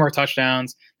to score more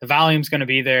touchdowns. The volume's going to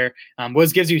be there.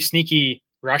 Woods gives you sneaky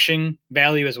rushing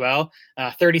value as well.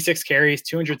 36 carries,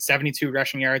 272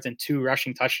 rushing yards, and 2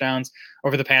 rushing touchdowns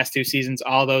over the past 2 seasons.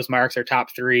 All those marks are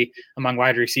top 3 among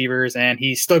wide receivers, and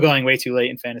he's still going way too late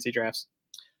in fantasy drafts.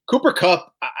 Cooper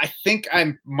Kupp, I think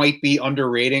I might be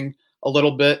underrating a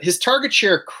little bit. His target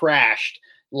share crashed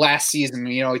last season.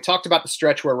 He talked about the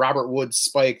stretch where Robert Woods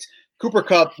spiked. Cooper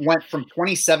Kupp went from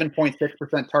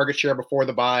 27.6% target share before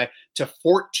the bye to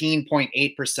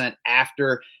 14.8%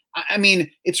 after. I mean,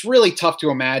 it's really tough to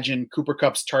imagine Cooper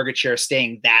Kupp's target share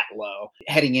staying that low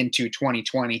heading into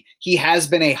 2020. He has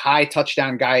been a high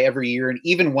touchdown guy every year, and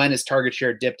even when his target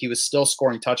share dipped, he was still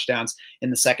scoring touchdowns in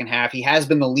the second half. He has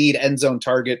been the lead end zone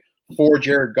target for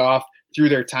Jared Goff through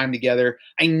their time together.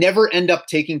 I never end up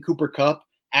taking Cooper Kupp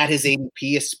at his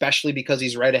ADP, especially because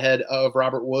he's right ahead of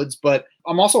Robert Woods, but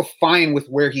I'm also fine with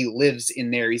where he lives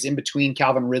in there. He's in between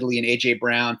Calvin Ridley and A.J.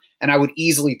 Brown, and I would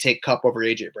easily take Kupp over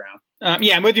A.J. Brown.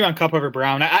 Yeah, I'm with you on Kupp over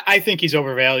Brown. I think he's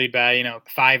overvalued by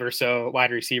 5 or so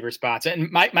wide receiver spots. And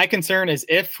my concern is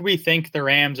if we think the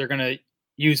Rams are going to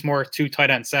use more 2 tight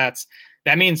end sets,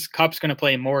 that means Kupp's going to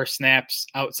play more snaps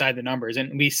outside the numbers.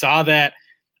 And we saw that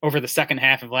over the second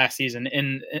half of last season.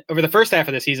 Over the first half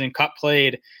of the season, Kupp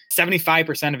played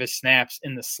 75% of his snaps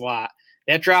in the slot.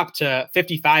 That dropped to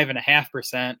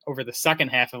 55.5% over the second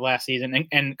half of last season.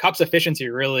 And Kupp's efficiency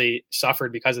really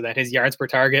suffered because of that. His yards per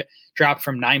target dropped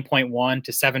from 9.1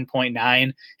 to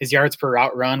 7.9. His yards per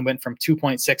route run went from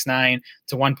 2.69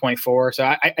 to 1.4.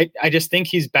 So I just think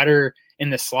he's better in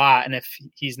the slot. And if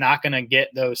he's not going to get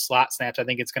those slot snaps, I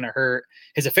think it's going to hurt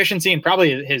his efficiency and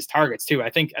probably his targets too. I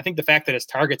think the fact that his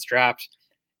targets dropped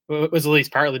was at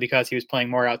least partly because he was playing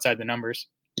more outside the numbers.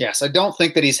 Yes, I don't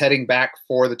think that he's heading back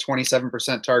for the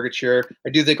 27% target share. I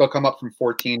do think he'll come up from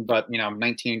 14, but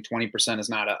 19, 20% is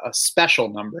not a special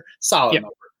number, solid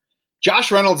number. Josh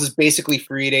Reynolds is basically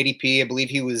free at ADP. I believe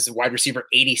he was wide receiver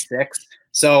 86.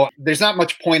 So there's not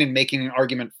much point in making an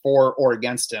argument for or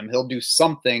against him. He'll do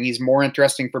something. He's more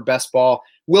interesting for best ball.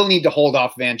 We'll need to hold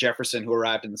off Van Jefferson, who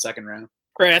arrived in the second round.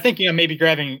 Right. I think, maybe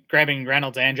grabbing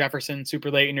Reynolds and Jefferson super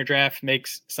late in your draft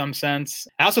makes some sense.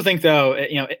 I also think, though,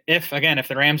 if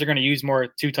the Rams are going to use more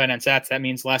 2 tight end sets, that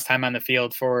means less time on the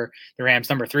field for the Rams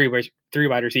number 3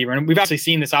 wide receiver. And we've actually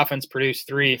seen this offense produce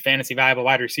 3 fantasy viable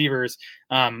wide receivers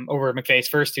over McVay's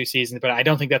first 2 seasons, but I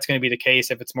don't think that's going to be the case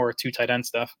if it's more 2 tight end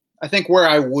stuff. I think where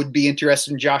I would be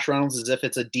interested in Josh Reynolds is if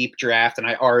it's a deep draft and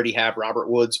I already have Robert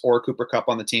Woods or Cooper Kupp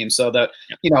on the team, so that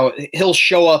he'll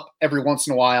show up every once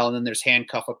in a while, and then there's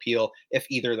handcuff appeal if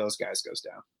either of those guys goes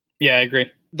down. Yeah, I agree.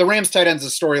 The Rams tight end's a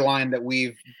storyline that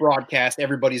we've broadcast.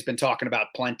 Everybody's been talking about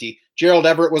plenty. Gerald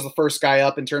Everett was the first guy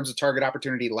up in terms of target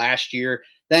opportunity last year.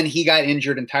 Then he got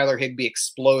injured and Tyler Higbee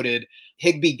exploded.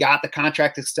 Higbee got the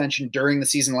contract extension during the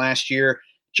season last year.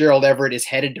 Gerald Everett is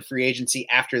headed to free agency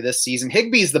after this season.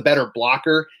 Higbee's the better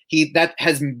blocker. That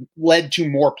has led to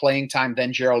more playing time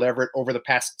than Gerald Everett over the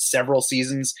past several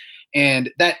seasons, and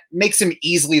that makes him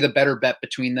easily the better bet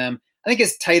between them. I think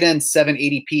his tight end 7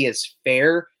 ADP is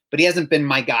fair, but he hasn't been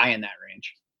my guy in that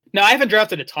range. No, I haven't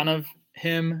drafted a ton of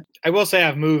him. I will say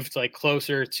I've moved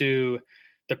closer to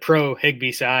the pro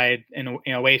Higbee side and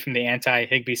away from the anti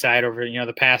Higbee side over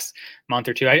the past month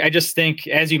or two. I just think,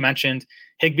 as you mentioned,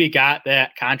 Higbee got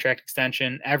that contract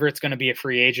extension. Everett's going to be a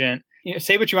free agent.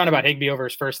 Say what you want about Higbee over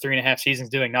his first 3.5 seasons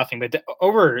doing nothing, but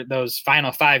over those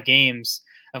final 5 games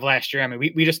of last year, I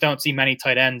mean, we just don't see many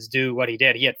tight ends do what he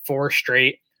did. He had 4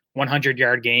 straight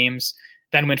 100-yard games,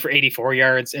 then went for 84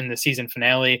 yards in the season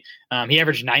finale. He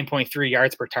averaged 9.3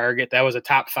 yards per target. That was a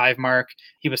top 5 mark.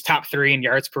 He was top 3 in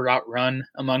yards per route run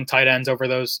among tight ends over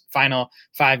those final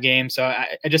 5 games. So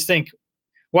I just think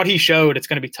what he showed, it's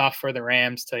going to be tough for the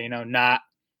Rams to, not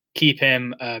keep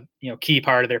him a key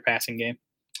part of their passing game.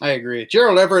 I agree.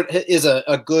 Gerald Everett is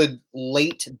a good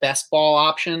late best ball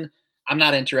option. I'm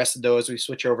not interested, though, as we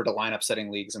switch over to lineup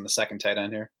setting leagues in the second tight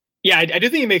end here. Yeah, I do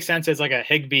think it makes sense as a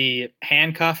Higbee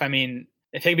handcuff. I mean,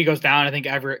 if Higbee goes down, I think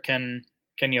Everett can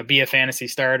be a fantasy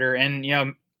starter. And,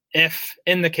 if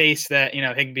in the case that,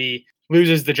 Higbee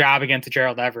loses the job again to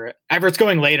Gerald Everett, Everett's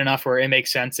going late enough where it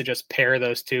makes sense to just pair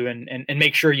those two and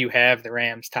make sure you have the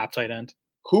Rams top tight end.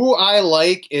 Who I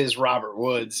like is Robert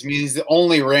Woods. I mean, he's the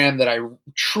only Ram that I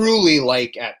truly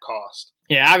like at cost.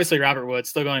 Yeah, obviously Robert Woods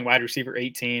still going wide receiver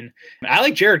 18. I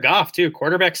like Jared Goff too,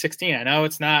 quarterback 16. I know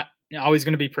it's not always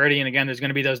going to be pretty, and again, there's going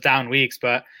to be those down weeks,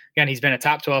 but again, he's been a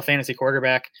top 12 fantasy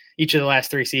quarterback each of the last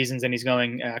 3 seasons, and he's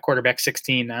going quarterback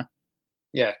 16 now.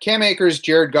 Yeah, Cam Akers,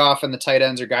 Jared Goff, and the tight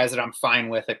ends are guys that I'm fine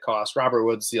with at cost. Robert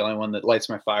Woods is the only one that lights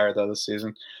my fire, though, this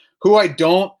season. Who I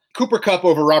don't, Cooper Kupp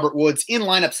over Robert Woods in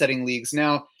lineup setting leagues.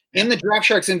 Now, in the Draft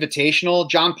Sharks Invitational,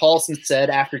 John Paulson said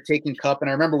after taking Kupp, and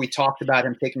I remember we talked about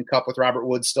him taking Kupp with Robert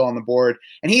Woods still on the board,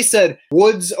 and he said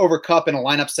Woods over Kupp in a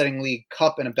lineup setting league,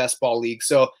 Kupp in a best ball league.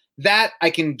 So that I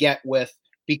can get with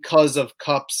because of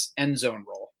Kupp's end zone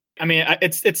role. I mean,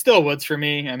 it's still Woods for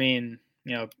me. I mean,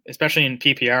 especially in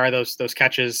PPR, those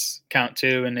catches count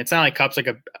too. And it's not like Kupp's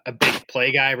a big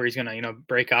play guy where he's going to,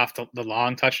 break off the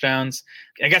long touchdowns.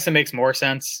 I guess it makes more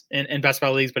sense in best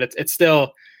ball leagues, but it's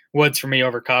still Woods for me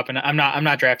over Kupp, and I'm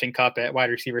not drafting Kupp at wide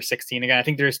receiver 16 again. I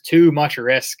think there's too much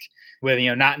risk with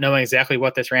not knowing exactly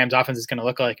what this Rams offense is going to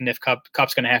look like, and if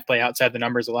Kupp's going to have to play outside the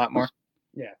numbers a lot more.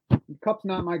 Yeah, Kupp's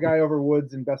not my guy over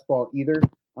Woods in best ball either.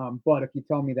 But if you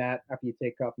tell me that after you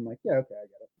take Kupp, I'm like, yeah, okay, I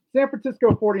get it. San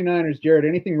Francisco 49ers, Jared,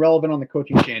 anything relevant on the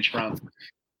coaching change front?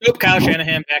 Nope, Kyle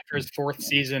Shanahan back for his 4th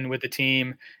season with the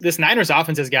team. This Niners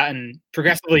offense has gotten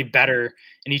progressively better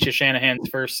in each of Shanahan's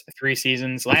first 3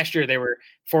 seasons. Last year, they were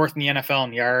 4th in the NFL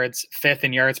in yards, 5th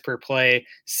in yards per play,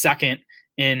 2nd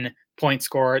in points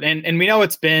scored. And we know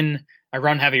it's been a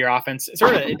run-heavier offense.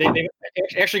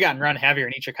 They've actually gotten run-heavier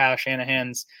in each of Kyle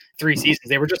Shanahan's 3 seasons.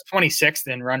 They were just 26th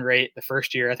in run rate the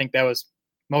first year. I think that was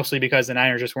mostly because the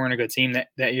Niners just weren't a good team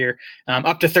that year.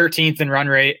 Up to 13th in run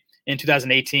rate in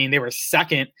 2018. They were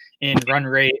 2nd in run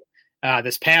rate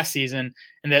this past season.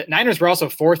 And the Niners were also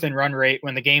 4th in run rate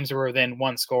when the games were within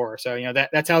 1 score. So,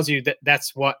 that tells you that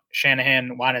that's what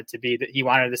Shanahan wanted to be, that he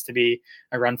wanted this to be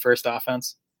a run-first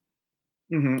offense.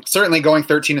 Mm-hmm. Certainly going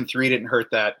 13-3 didn't hurt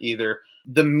that either.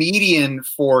 The median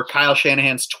for Kyle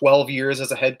Shanahan's 12 years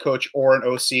as a head coach or an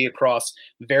OC across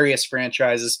various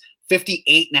franchises,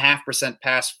 58.5%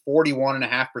 pass,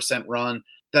 41.5% run.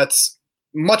 That's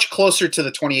much closer to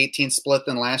the 2018 split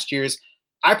than last year's.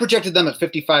 I projected them at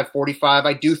 55-45.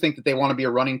 I do think that they want to be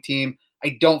a running team.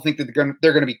 I don't think that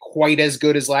they're going to be quite as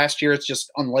good as last year. It's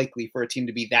just unlikely for a team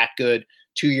to be that good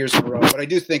 2 years in a row. But I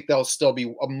do think they'll still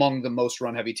be among the most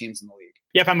run-heavy teams in the league.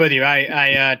 Yep, I'm with you.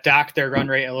 I docked their run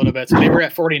rate a little bit. So they were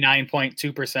at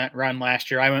 49.2% run last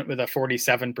year. I went with a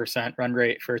 47% run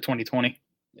rate for 2020.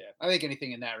 Yeah, I think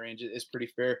anything in that range is pretty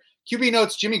fair. QB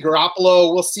notes, Jimmy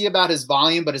Garoppolo, we'll see about his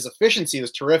volume, but his efficiency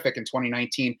was terrific in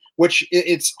 2019, which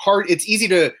it's easy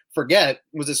to forget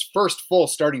was his first full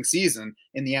starting season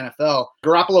in the NFL.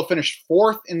 Garoppolo finished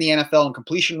 4th in the NFL in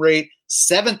completion rate,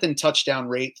 7th in touchdown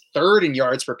rate, 3rd in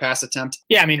yards per pass attempt.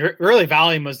 Yeah, I mean, really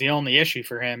volume was the only issue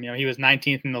for him. He was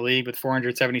 19th in the league with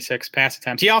 476 pass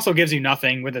attempts. He also gives you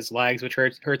nothing with his legs, which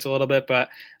hurts a little bit. But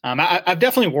I've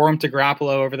definitely warmed to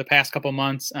Garoppolo over the past couple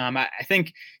months. I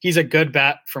think he's a good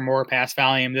bet for more pass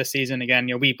volume this season. Again,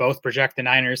 we both project the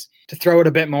Niners to throw it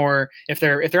a bit more. If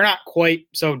they're not quite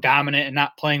so dominant and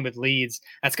not playing with leads,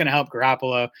 that's going to help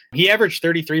Garoppolo. He averaged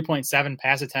 33.7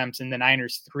 pass attempts in the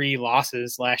Niners' 3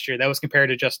 losses last year. That was compared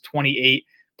to just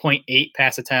 28.8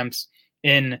 pass attempts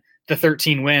in the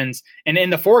 13 wins. And in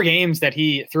the 4 games that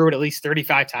he threw it at least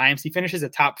 35 times, he finishes a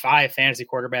top 5 fantasy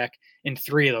quarterback in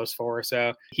 3 of those 4.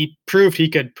 So he proved he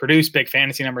could produce big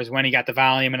fantasy numbers when he got the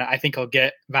volume, and I think he'll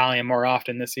get volume more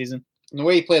often this season. And the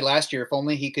way he played last year, if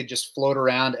only he could just float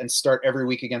around and start every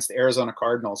week against the Arizona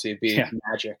Cardinals, he'd be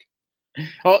magic.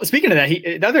 Well, speaking of that,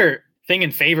 the other thing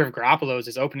in favor of Garoppolo is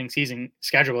his opening season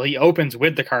schedule. He opens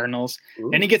with the Cardinals,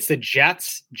 then he gets the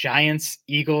Jets, Giants,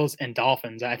 Eagles, and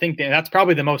Dolphins. I think that's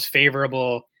probably the most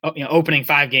favorable opening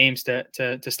 5 games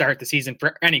to start the season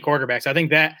for any quarterback. So I think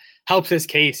that helps his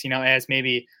case, as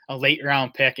maybe a late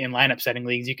round pick in lineup setting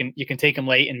leagues. You can take him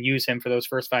late and use him for those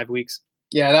first 5 weeks.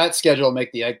 Yeah, that schedule will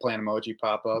make the eggplant emoji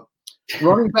pop up.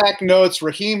 Running back notes,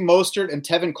 Raheem Mostert and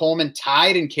Tevin Coleman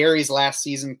tied in carries last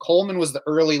season. Coleman was the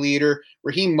early leader.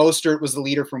 Raheem Mostert was the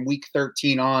leader from week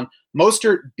 13 on.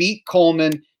 Mostert beat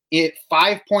Coleman at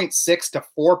 5.6 to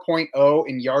 4.0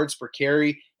 in yards per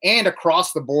carry and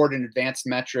across the board in advanced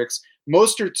metrics.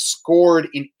 Mostert scored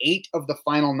in 8 of the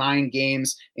final 9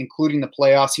 games, including the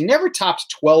playoffs. He never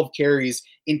topped 12 carries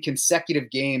in consecutive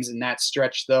games in that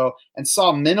stretch, though, and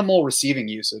saw minimal receiving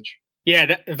usage.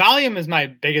 Yeah, the volume is my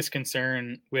biggest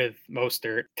concern with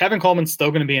Mostert. Tevin Coleman's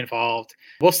still going to be involved.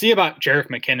 We'll see about Jerick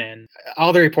McKinnon.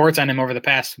 All the reports on him over the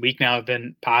past week now have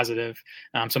been positive.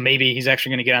 So maybe he's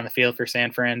actually going to get on the field for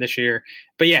San Fran this year.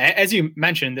 But yeah, as you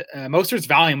mentioned, Mostert's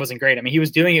volume wasn't great. I mean, he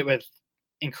was doing it with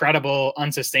incredible,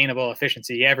 unsustainable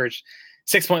efficiency. He averaged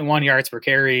 6.1 yards per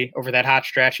carry over that hot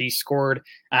stretch. He scored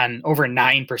on over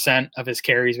 9% of his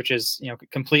carries, which is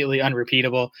completely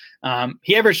unrepeatable.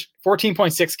 He averaged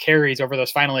 14.6 carries over those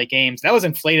final 8 games. That was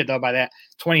inflated though by that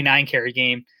 29 carry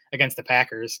game against the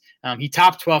Packers. He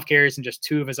topped 12 carries in just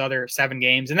 2 of his other 7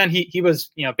 games, and then he was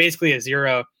basically a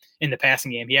 0 in the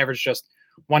passing game. He averaged just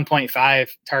 1.5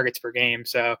 targets per game.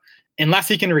 So unless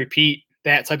he can repeat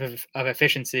that type of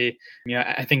efficiency,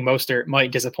 I think Mostert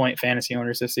might disappoint fantasy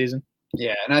owners this season.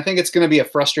 Yeah, and I think it's going to be a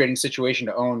frustrating situation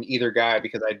to own either guy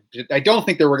because I don't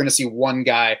think that we're going to see one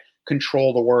guy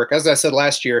control the work. As I said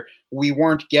last year, we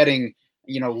weren't getting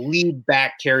lead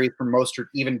back carries from Mostert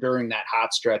even during that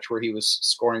hot stretch where he was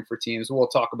scoring for teams. We'll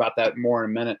talk about that more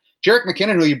in a minute. Jerick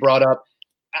McKinnon, who you brought up,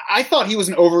 I thought he was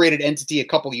an overrated entity a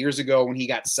couple years ago when he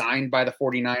got signed by the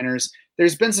 49ers.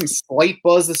 There's been some slight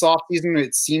buzz this offseason.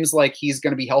 It seems like he's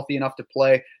going to be healthy enough to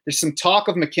play. There's some talk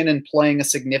of McKinnon playing a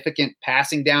significant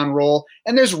passing down role,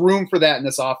 and there's room for that in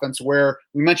this offense where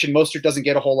we mentioned Mostert doesn't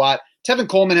get a whole lot. Tevin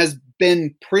Coleman has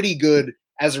been pretty good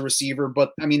as a receiver,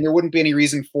 but I mean, there wouldn't be any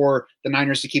reason for the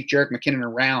Niners to keep Jerick McKinnon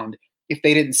around if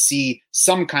they didn't see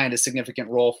some kind of significant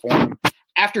role for him.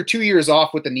 After 2 years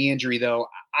off with the knee injury, though,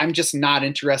 I'm just not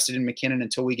interested in McKinnon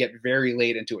until we get very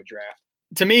late into a draft.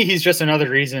 To me, he's just another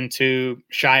reason to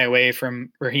shy away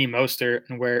from Raheem Mostert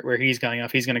and where he's going.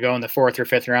 If he's going to go in the 4th or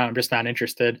 5th round, I'm just not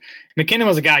interested. McKinnon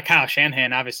was a guy Kyle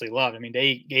Shanahan obviously loved. I mean,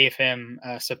 they gave him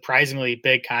a surprisingly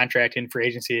big contract in free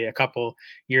agency a couple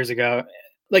years ago.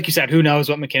 Like you said, who knows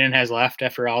what McKinnon has left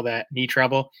after all that knee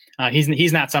trouble.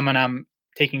 He's not someone I'm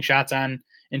taking shots on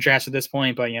in drafts at this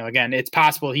point, but again, it's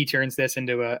possible he turns this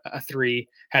into a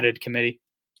 3-headed committee.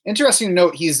 Interesting to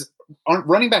note, he's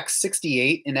running back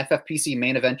 68 in FFPC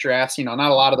main event drafts. Not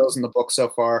a lot of those in the book so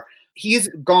far. He's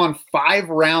gone 5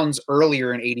 rounds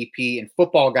earlier in ADP in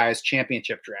Football Guys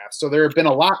championship drafts. So there have been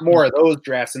a lot more of those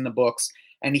drafts in the books,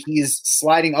 and he's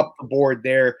sliding up the board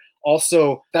there.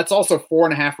 Also, that's also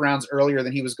 4.5 rounds earlier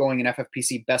than he was going in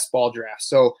FFPC best ball drafts.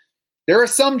 So there are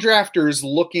some drafters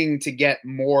looking to get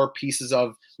more pieces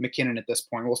of McKinnon at this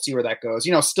point. We'll see where that goes.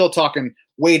 Still talking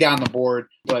way down the board,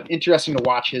 but interesting to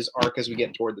watch his arc as we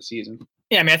get toward the season.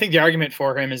 Yeah, I mean, I think the argument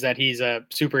for him is that he's a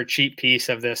super cheap piece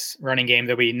of this running game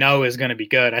that we know is going to be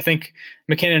good. I think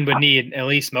McKinnon would need at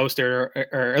least Mostert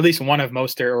or at least one of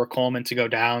Mostert or Coleman to go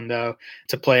down, though,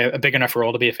 to play a big enough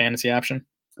role to be a fantasy option.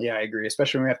 Yeah, I agree,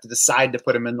 especially when we have to decide to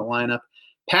put him in the lineup.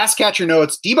 Pass catcher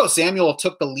notes, Deebo Samuel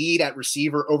took the lead at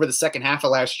receiver over the second half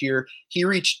of last year. He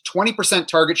reached 20%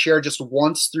 target share just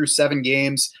once through 7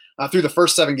 games, through the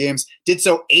first 7 games, did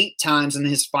so 8 times in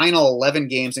his final 11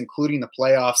 games, including the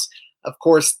playoffs. Of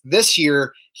course, this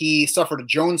year, he suffered a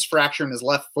Jones fracture in his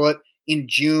left foot in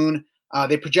June.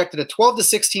 They projected a 12 to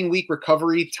 16 week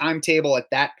recovery timetable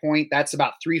at that point. That's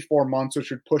about 3-4 months,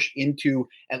 which would push into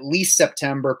at least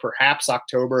September, perhaps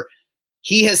October.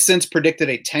 He has since predicted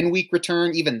a 10-week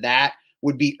return. Even that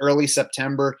would be early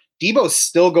September. Deebo's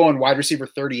still going wide receiver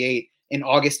 38 in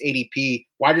August ADP,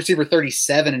 wide receiver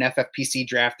 37 in FFPC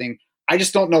drafting. I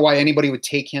just don't know why anybody would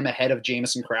take him ahead of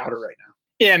Jamison Crowder right now.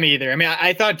 Yeah, me either. I mean,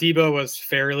 I thought Deebo was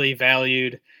fairly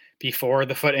valued before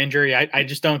the foot injury. I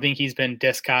just don't think he's been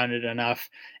discounted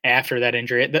enough after that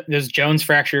injury. Those Jones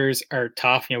fractures are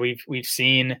tough. We've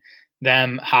seen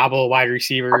them hobble wide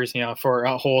receivers, for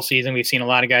a whole season. We've seen a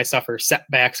lot of guys suffer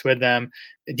setbacks with them.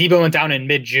 Deebo went down in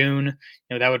mid-June.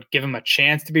 That would give him a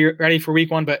chance to be ready for week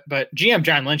 1. But GM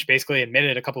John Lynch basically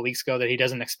admitted a couple weeks ago that he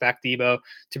doesn't expect Deebo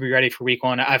to be ready for week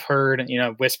 1. I've heard,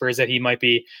 whispers that he might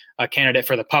be a candidate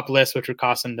for the PUP list, which would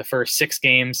cost him the first 6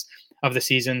 games of the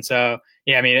season. So,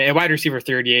 yeah, I mean, a wide receiver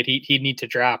 38, he'd need to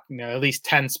drop, at least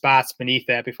 10 spots beneath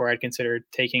that before I'd consider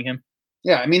taking him.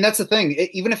 Yeah, I mean, that's the thing.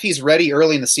 Even if he's ready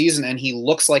early in the season and he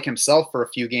looks like himself for a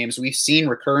few games, we've seen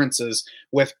recurrences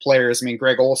with players. I mean,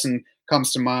 Greg Olsen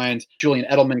comes to mind. Julian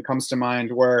Edelman comes to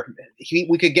mind, where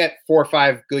we could get 4 or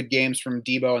 5 good games from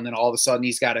Deebo, and then all of a sudden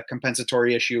he's got a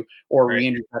compensatory issue or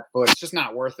re-injured that foot. It's just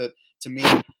not worth it to me.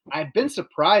 I've been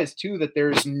surprised, too, that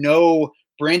there's no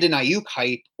Brandon Ayuk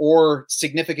hype or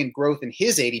significant growth in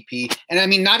his ADP. And I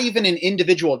mean, not even in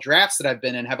individual drafts that I've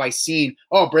been in have I seen,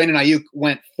 Brandon Ayuk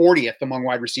went 40th among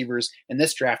wide receivers in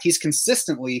this draft. He's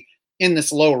consistently in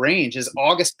this low range. His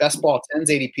August best ball 10s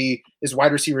ADP is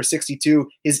wide receiver 62.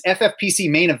 His FFPC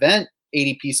main event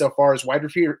ADP so far is wide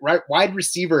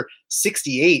receiver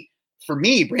 68. For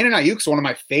me, Brandon Ayuk's one of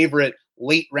my favorite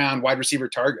late round wide receiver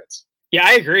targets. Yeah,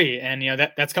 I agree. And,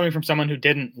 that's coming from someone who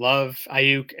didn't love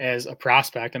Ayuk as a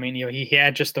prospect. I mean, he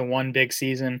had just the one big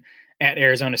season at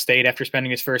Arizona State after spending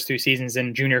his first 2 seasons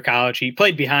in junior college. He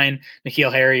played behind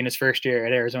N'Keal Harry in his first year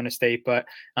at Arizona State. But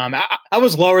I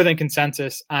was lower than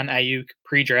consensus on Ayuk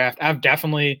pre-draft. I've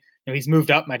definitely, he's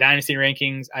moved up my dynasty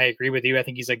rankings. I agree with you. I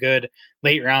think he's a good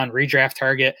late round redraft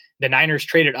target. The Niners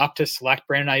traded up to select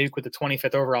Brandon Ayuk with the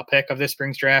 25th overall pick of this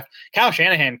spring's draft. Kyle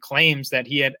Shanahan claims that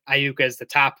he had Ayuk as the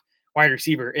top wide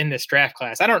receiver in this draft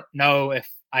class. I don't know if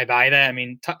I buy that. I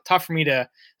mean, tough for me to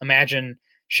imagine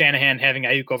Shanahan having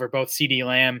Ayuk over both CeeDee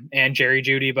Lamb and Jerry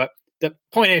Jeudy. But the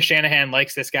point is, Shanahan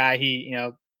likes this guy. He,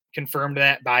 confirmed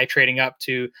that by trading up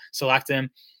to select him.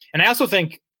 And I also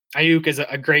think Ayuk is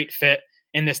a great fit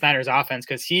in this Niners offense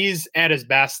because he's at his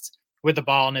best with the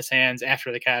ball in his hands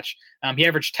after the catch. He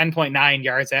averaged 10.9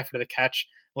 yards after the catch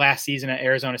last season at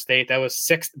Arizona State. That was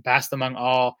 6th best among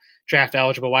all draft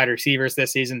eligible wide receivers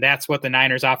this season. That's what the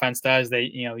Niners offense does. They,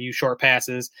 use short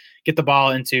passes, get the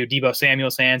ball into Deebo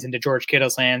Samuel's hands, into George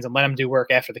Kittle's hands, and let him do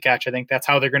work after the catch. I think that's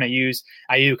how they're going to use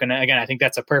Aiyuk. And again, I think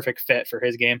that's a perfect fit for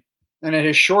his game. And it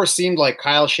has sure seemed like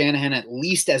Kyle Shanahan, at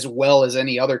least as well as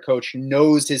any other coach,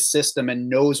 knows his system and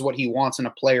knows what he wants in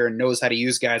a player and knows how to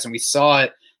use guys. And we saw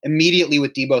it immediately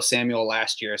with Deebo Samuel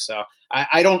last year. So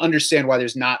I don't understand why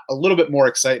there's not a little bit more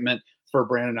excitement for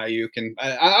Brandon Aiyuk. And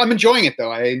I'm enjoying it,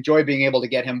 though. I enjoy being able to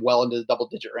get him well into the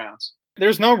double-digit rounds.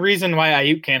 There's no reason why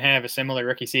Aiyuk can't have a similar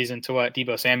rookie season to what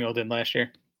Deebo Samuel did last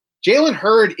year. Jalen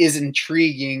Hurd is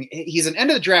intriguing. He's an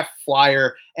end-of-the-draft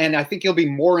flyer, and I think he'll be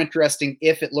more interesting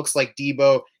if it looks like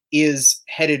Deebo is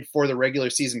headed for the regular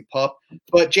season pup.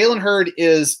 But Jalen Hurd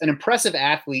is an impressive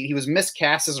athlete. He was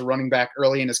miscast as a running back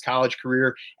early in his college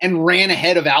career and ran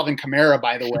ahead of Alvin Kamara,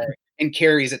 by the way, in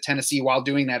carries at Tennessee while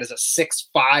doing that as a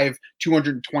 6'5",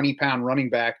 220-pound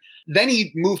running back. Then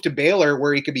he moved to Baylor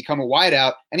where he could become a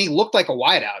wideout, and he looked like a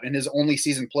wideout in his only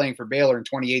season playing for Baylor in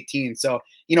 2018. So,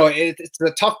 it's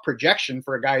a tough projection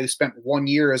for a guy who spent 1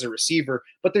 year as a receiver,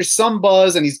 but there's some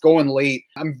buzz and he's going late.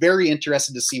 I'm very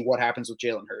interested to see what happens with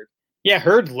Jalen Hurd. Yeah,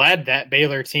 Hurd led that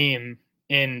Baylor team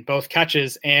in both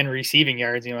catches and receiving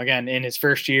yards, again, in his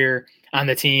first year on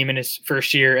the team, in his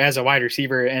first year as a wide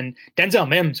receiver. And Denzel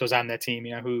Mims was on that team,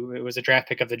 who was a draft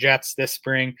pick of the Jets this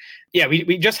spring. Yeah,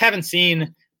 we just haven't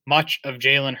seen much of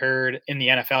Jalen Hurd in the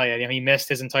NFL yet. He missed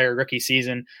his entire rookie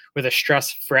season with a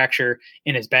stress fracture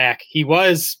in his back. He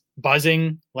was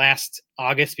buzzing last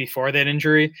August before that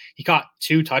injury. He caught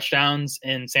 2 touchdowns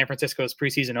in San Francisco's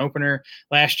preseason opener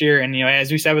last year. And,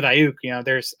 as we said with Aiyuk,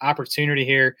 there's opportunity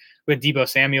here with Deebo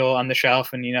Samuel on the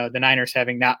shelf and, the Niners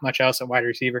having not much else at wide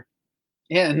receiver.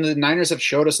 Yeah, and the Niners have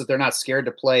showed us that they're not scared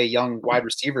to play young wide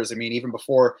receivers. I mean, even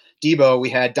before Deebo,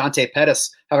 we had Dante Pettis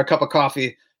have a cup of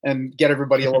coffee and get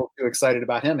everybody a little too excited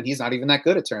about him, and he's not even that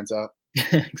good, it turns out.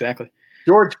 Exactly.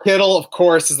 George Kittle, of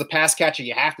course, is the pass catcher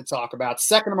you have to talk about.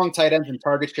 Second among tight ends in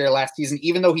target share last season,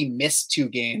 even though he missed 2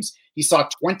 games. He saw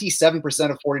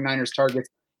 27% of 49ers targets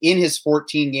in his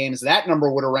 14 games. That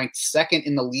number would have ranked second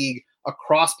in the league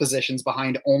across positions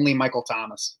behind only Michael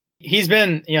Thomas. He's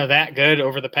been, that good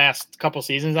over the past couple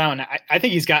seasons now, and I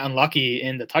think he's gotten lucky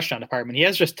in the touchdown department. He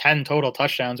has just 10 total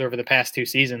touchdowns over the past 2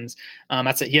 seasons.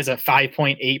 He has a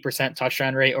 5.8%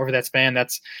 touchdown rate over that span.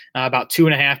 That's about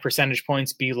 2.5 percentage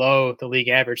points below the league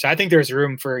average. So I think there's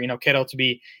room for, Kittle to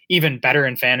be even better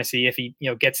in fantasy if he,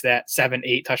 gets that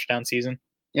 7-8 touchdown season.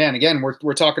 Yeah, and again,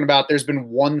 we're talking about there's been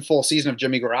 1 full season of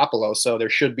Jimmy Garoppolo, so there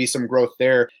should be some growth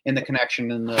there in the connection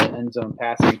in the end zone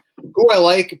passing. Who I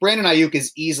like, Brandon Aiyuk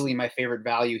is easily my favorite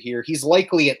value here. He's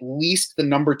likely at least the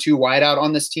number 2 wideout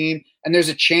on this team, and there's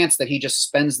a chance that he just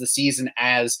spends the season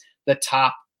as the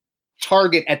top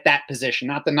target at that position,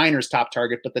 not the Niners' top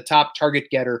target, but the top target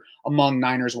getter among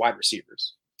Niners wide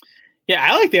receivers. Yeah,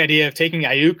 I like the idea of taking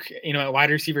Aiyuk, at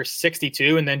wide receiver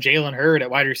 62 and then Jalen Hurd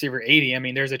at wide receiver 80. I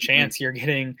mean, there's a chance you're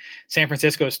getting San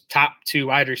Francisco's top 2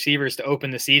 wide receivers to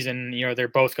open the season. They're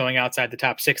both going outside the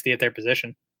top 60 at their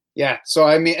position. Yeah, so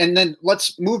I mean, and then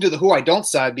let's move to the who I don't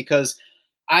side, because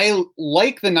I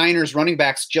like the Niners running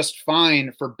backs just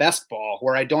fine for best ball,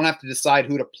 where I don't have to decide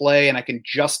who to play and I can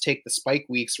just take the spike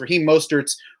weeks. Raheem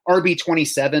Mostert's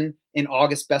RB27 in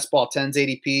August best ball 10's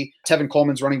ADP. Tevin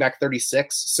Coleman's running back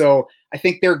 36. So I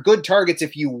think they're good targets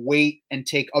if you wait and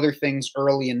take other things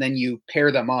early and then you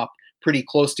pair them up pretty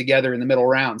close together in the middle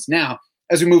rounds. Now,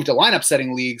 as we move to lineup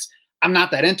setting leagues, I'm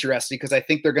not that interested because I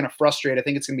think they're going to frustrate. I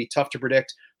think it's going to be tough to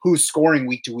predict who's scoring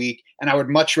week to week. And I would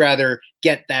much rather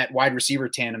get that wide receiver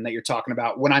tandem that you're talking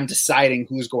about when I'm deciding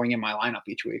who's going in my lineup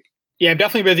each week. Yeah, I'm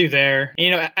definitely with you there.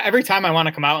 Every time I want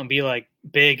to come out and be like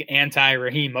big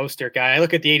anti-Raheem Mostert guy, I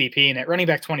look at the ADP and at running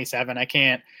back 27, I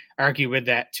can't argue with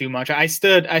that too much. I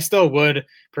still would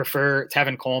prefer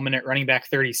Tevin Coleman at running back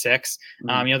 36.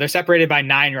 Mm-hmm. They're separated by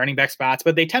 9 running back spots,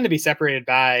 but they tend to be separated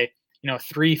by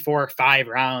 3, 4, 5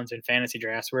 rounds in fantasy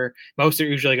drafts, where Mostert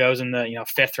usually goes in the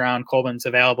 5th round. Coleman's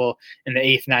available in the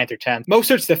 8th, 9th, or 10th.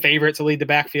 Mostert's the favorite to lead the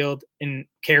backfield in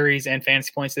carries and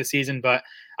fantasy points this season, but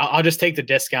I'll just take the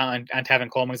discount on Tevin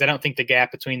Coleman because I don't think the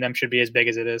gap between them should be as big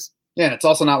as it is. Yeah, and it's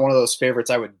also not one of those favorites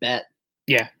I would bet.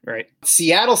 Yeah, right.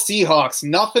 Seattle Seahawks,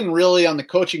 nothing really on the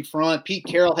coaching front. Pete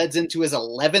Carroll heads into his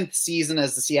 11th season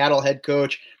as the Seattle head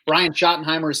coach. Brian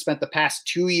Schottenheimer has spent the past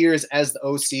 2 years as the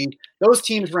OC. Those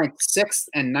teams ranked 6th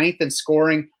and 9th in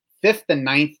scoring, 5th and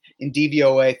 9th in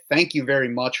DVOA. Thank you very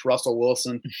much, Russell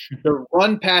Wilson. The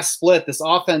run-pass split, this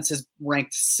offense has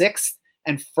ranked 6th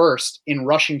and 1st in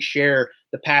rushing share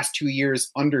the past 2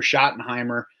 years under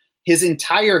Schottenheimer. his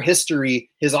entire history,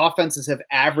 his offenses have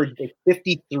averaged a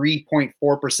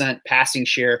 53.4% passing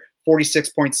share,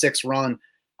 46.6 run.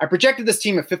 I projected this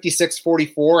team at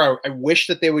 56-44. I wish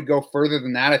that they would go further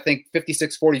than that. I think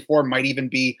 56-44 might even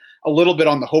be a little bit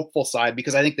on the hopeful side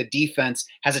because I think the defense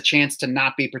has a chance to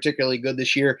not be particularly good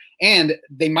this year, and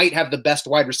they might have the best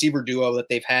wide receiver duo that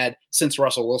they've had since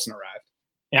Russell Wilson arrived.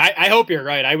 Yeah, I hope you're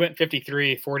right. I went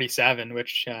 53-47,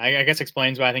 which I guess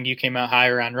explains why I think you came out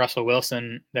higher on Russell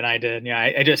Wilson than I did. Yeah,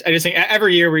 I just think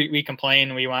every year we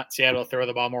complain we want Seattle to throw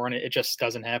the ball more, and it just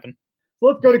doesn't happen.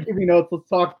 Let's go to QB notes. Let's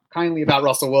talk kindly about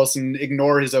Russell Wilson.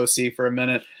 Ignore his OC for a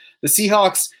minute. The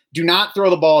Seahawks do not throw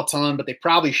the ball a ton, but they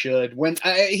probably should. When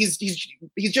he's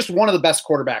just one of the best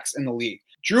quarterbacks in the league.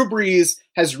 Drew Brees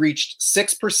has reached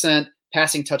 6%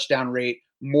 passing touchdown rate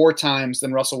more times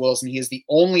than Russell Wilson. He is the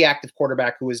only active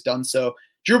quarterback who has done so.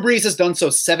 Drew Brees has done so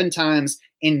 7 times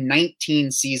in 19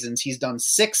 seasons. He's done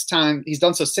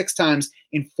so 6 times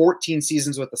in 14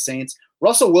 seasons with the Saints.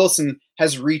 Russell Wilson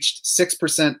has reached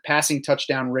 6% passing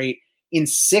touchdown rate in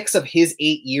 6 of his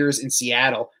 8 years in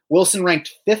Seattle. Wilson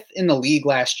ranked 5th in the league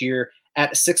last year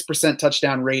at a 6%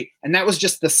 touchdown rate, and that was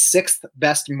just the 6th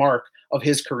best mark of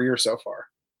his career so far.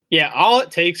 Yeah, all it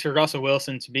takes for Russell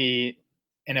Wilson to be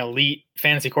an elite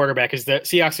fantasy quarterback is the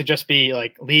Seahawks to just be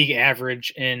like league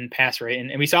average in pass rate.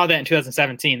 And we saw that in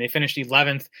 2017. They finished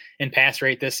 11th in pass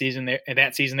rate this season.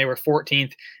 That season, they were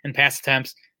 14th in pass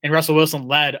attempts. And Russell Wilson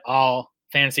led all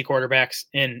fantasy quarterbacks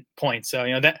in points.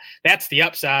 So, that's the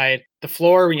upside. The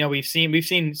floor, we've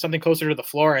seen something closer to the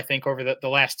floor, I think, over the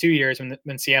last 2 years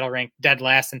when Seattle ranked dead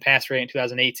last in pass rate in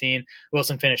 2018.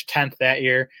 Wilson finished 10th that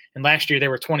year. And last year they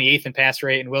were 28th in pass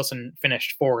rate and Wilson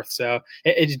finished 4th. So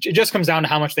it just comes down to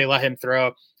how much they let him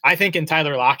throw. I think in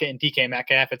Tyler Lockett and DK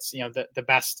Metcalf, it's, the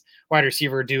best wide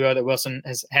receiver duo that Wilson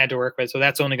has had to work with. So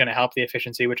that's only going to help the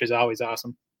efficiency, which is always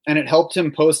awesome. And it helped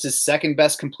him post his second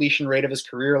best completion rate of his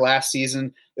career last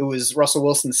season. It was Russell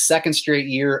Wilson's second straight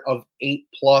year of 8+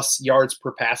 yards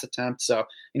per pass attempt. So,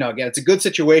 again, it's a good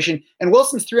situation. And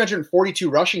Wilson's 342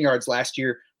 rushing yards last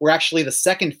year were actually the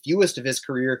second fewest of his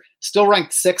career, still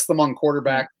ranked 6th among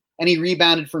quarterbacks. And he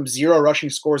rebounded from 0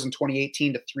 rushing scores in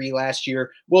 2018 to 3 last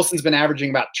year. Wilson's been averaging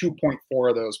about 2.4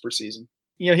 of those per season.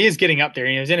 He is getting up there.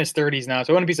 He's in his 30s now,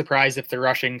 so I wouldn't be surprised if the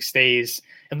rushing stays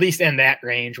at least in that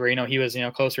range where he was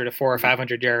closer to 400 or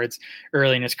 500 yards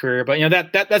early in his career. But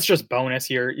that's just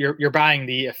bonus. You're buying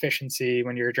the efficiency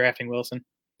when you're drafting Wilson.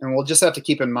 And we'll just have to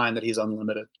keep in mind that he's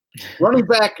unlimited. Running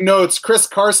back notes: Chris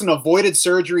Carson avoided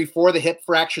surgery for the hip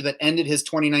fracture that ended his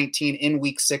 2019 in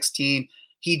Week 16.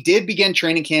 He did begin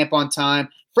training camp on time.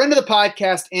 Friend of the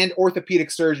podcast and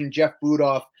orthopedic surgeon Jeff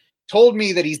Budoff told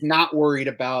me that he's not worried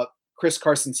about Chris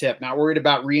Carson's hip, not worried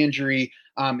about re-injury.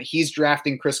 He's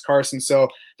drafting Chris Carson. So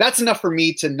that's enough for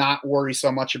me to not worry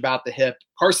so much about the hip.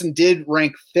 Carson did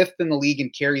rank 5th in the league in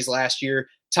carries last year,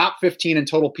 top 15 in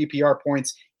total PPR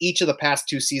points each of the past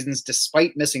 2 seasons,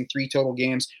 despite missing 3 total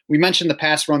games. We mentioned the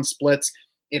pass run splits.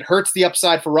 It hurts the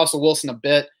upside for Russell Wilson a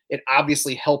bit. It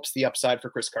obviously helps the upside for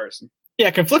Chris Carson.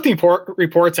 Yeah, conflicting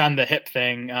reports on the hip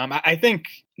thing. I think,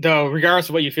 though, regardless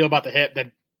of what you feel about the hip,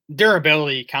 that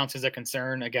durability counts as a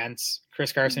concern against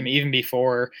Chris Carson. Even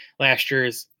before last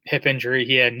year's hip injury,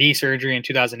 he had knee surgery in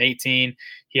 2018.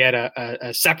 He had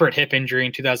a separate hip injury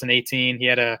in 2018. He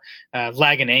had a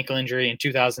leg and ankle injury in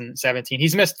 2017.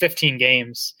 He's missed 15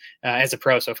 games as a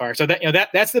pro so far. So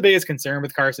that's the biggest concern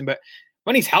with Carson. But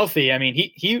when he's healthy, I mean,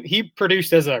 he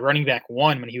produced as a running back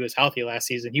 1 when he was healthy last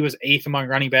season. He was 8th among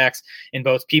running backs in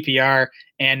both PPR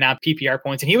and non-PPR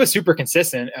points, and he was super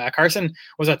consistent. Carson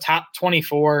was a top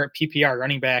 24 PPR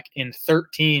running back in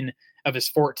 13 of his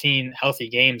 14 healthy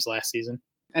games last season.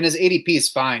 And his ADP is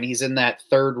fine. He's in that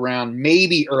 3rd round,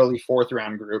 maybe early 4th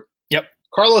round group. Yep.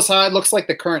 Carlos Hyde looks like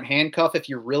the current handcuff if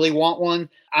you really want one.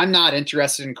 I'm not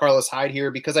interested in Carlos Hyde here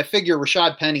because I figure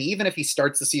Rashad Penny, even if he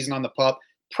starts the season on the pup,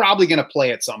 probably going to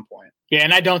play at some point. Yeah,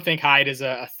 and I don't think Hyde is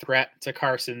a threat to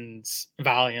Carson's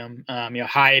volume.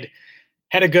 Hyde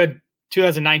had a good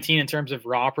 2019 in terms of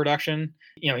raw production.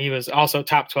 He was also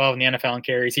top 12 in the NFL in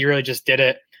carries. He really just did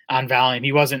it on volume.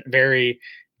 He wasn't very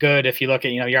good if you look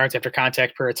at yards after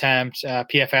contact per attempt,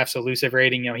 PFF's elusive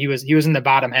rating. He was in the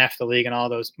bottom half of the league in all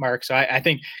those marks. So I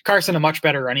think Carson a much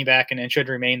better running back and should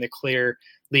remain the clear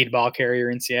lead ball carrier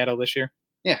in Seattle this year.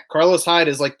 Yeah, Carlos Hyde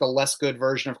is like the less good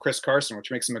version of Chris Carson, which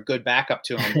makes him a good backup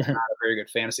to him, but not a very good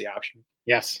fantasy option.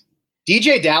 Yes.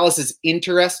 DJ Dallas is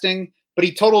interesting, but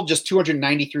he totaled just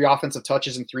 293 offensive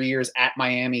touches in 3 years at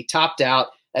Miami, topped out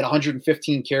at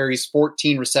 115 carries,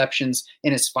 14 receptions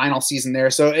in his final season there.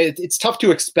 So it's tough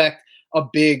to expect a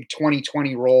big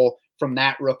 2020 role from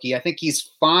that rookie. I think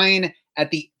he's fine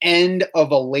at the end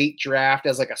of a late draft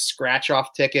as like a scratch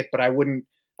off ticket, but I wouldn't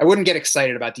get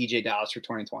excited about DJ Dallas for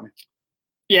 2020.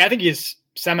 Yeah, I think he's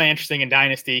semi-interesting in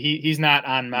Dynasty. He's not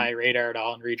on my radar at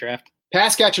all in redraft.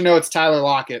 Pass catcher, no, it's Tyler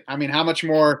Lockett. I mean, how much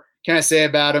more can I say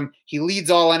about him? He leads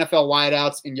all NFL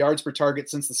wideouts in yards per target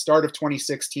since the start of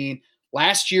 2016.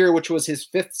 Last year, which was his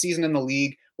 5th season in the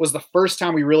league, was the first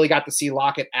time we really got to see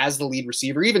Lockett as the lead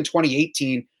receiver. Even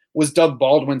 2018 was Doug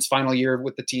Baldwin's final year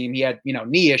with the team. He had,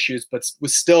 knee issues, but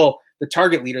was still the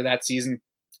target leader that season.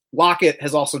 Lockett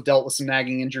has also dealt with some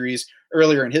nagging injuries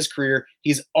earlier in his career.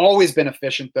 He's always been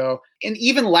efficient, though. And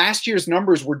even last year's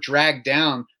numbers were dragged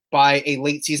down by a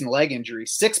late season leg injury.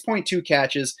 6.2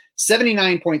 catches,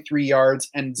 79.3 yards,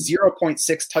 and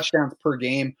 0.6 touchdowns per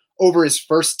game over his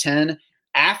first 10.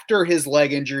 After his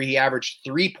leg injury, he averaged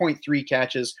 3.3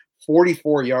 catches,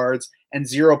 44 yards, and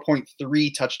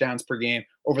 0.3 touchdowns per game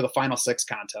over the final 6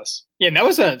 contests. Yeah, and that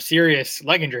was a serious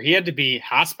leg injury. He had to be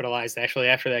hospitalized actually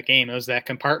after that game. It was that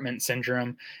compartment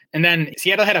syndrome. And then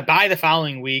Seattle had a bye the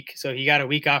following week, so he got a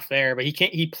week off there. But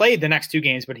he played the next 2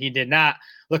 games, but he did not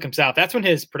look himself. That's when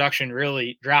his production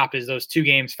really dropped, is those 2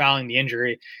 games following the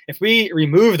injury. If we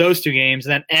remove those 2 games,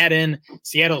 then add in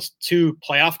Seattle's 2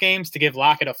 playoff games to give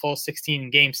Lockett a full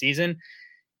 16-game season,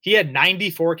 he had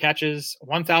 94 catches,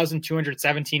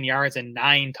 1,217 yards, and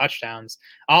 9 touchdowns.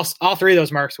 All 3 of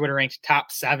those marks would have ranked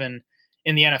top 7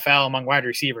 in the NFL among wide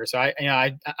receivers. So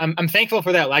I'm thankful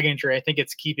for that leg injury. I think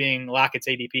it's keeping Lockett's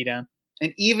ADP down.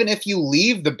 And even if you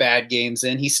leave the bad games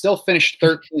in, he still finished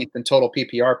 13th in total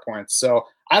PPR points. So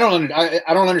I don't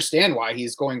understand why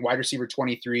he's going wide receiver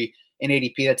 23 in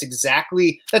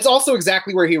ADP. That's also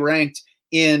exactly where he ranked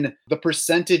in the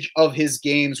percentage of his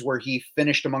games where he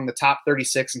finished among the top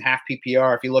 36 in half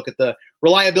PPR. If you look at the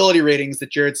reliability ratings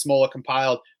that Jared Smola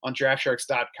compiled on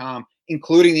DraftSharks.com,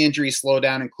 including the injury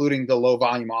slowdown, including the low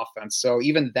volume offense. So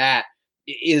even that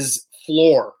is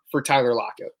floor for Tyler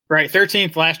Lockett. Right.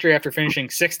 13th last year after finishing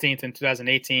 16th in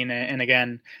 2018. And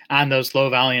again, on those low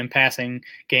volume passing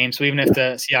games. So even if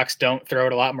the Seahawks don't throw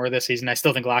it a lot more this season, I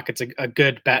still think Lockett's a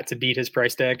good bet to beat his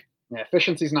price tag. Yeah,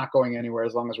 efficiency's not going anywhere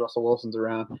as long as Russell Wilson's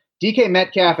around. DK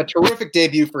Metcalf, a terrific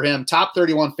debut for him. Top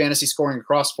 31 fantasy scoring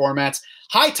across formats.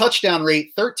 High touchdown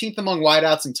rate, 13th among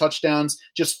wideouts in touchdowns,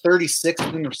 just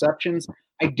 36th in receptions.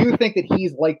 I do think that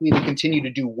he's likely to continue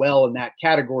to do well in that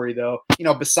category, though.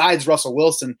 Besides Russell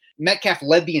Wilson, Metcalf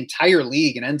led the entire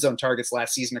league in end zone targets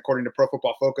last season, according to Pro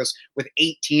Football Focus, with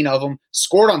 18 of them,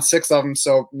 scored on 6 of them,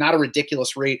 so not a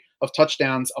ridiculous rate of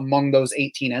touchdowns among those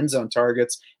 18 end zone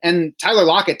targets. And Tyler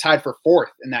Lockett tied for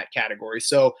 4th in that category.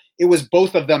 So it was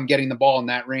both of them getting the ball in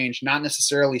that range, not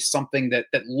necessarily something that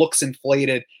looks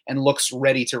inflated and looks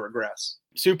ready to regress.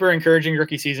 Super encouraging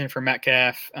rookie season for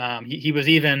Metcalf. He was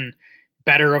even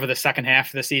better over the second half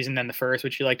of the season than the first,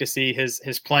 which you like to see.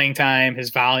 His playing time, his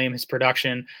volume, his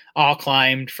production all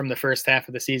climbed from the first half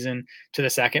of the season to the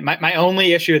second. My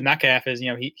only issue with Metcalf is,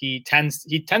 he tends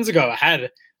to go ahead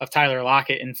of Tyler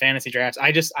Lockett in fantasy drafts.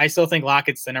 I still think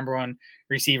Lockett's the number 1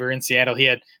 receiver in Seattle. He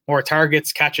had more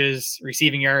targets, catches,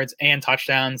 receiving yards, and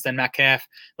touchdowns than Metcalf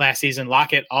last season.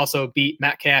 Lockett also beat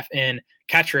Metcalf in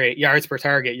catch rate, yards per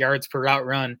target, yards per route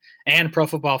run, and Pro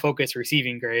Football Focus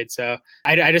receiving grade. So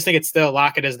I just think it's still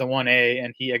Lockett as the 1A,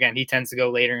 and he tends to go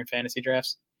later in fantasy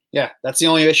drafts. Yeah, that's the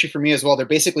only issue for me as well. They're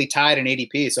basically tied in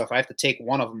ADP, so if I have to take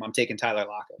one of them, I'm taking Tyler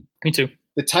Lockett. Me too.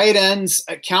 The tight ends,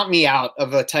 count me out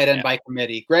of a tight end by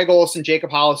committee. Greg Olsen,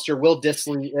 Jacob Hollister, Will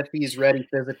Dissly, if he's ready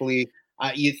physically.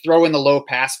 You throw in the low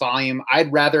pass volume.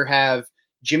 I'd rather have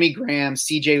Jimmy Graham,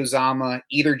 CJ Uzama,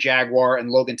 either Jaguar, and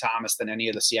Logan Thomas than any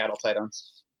of the Seattle tight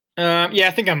ends. Yeah,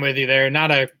 I think I'm with you there. Not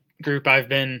a group I've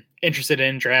been interested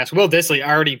in drafts. Will Dissly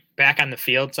already back on the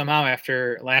field somehow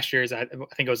after last year's, I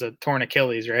think it was a torn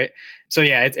Achilles, right? So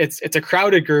yeah, it's a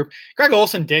crowded group. Greg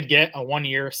Olsen did get a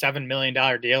 1-year, $7 million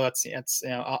deal. That's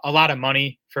a lot of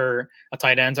money for a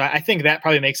tight end. So I think that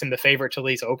probably makes him the favorite to at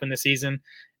least open the season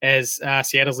as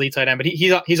Seattle's lead tight end. But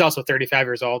he's also 35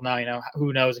 years old now.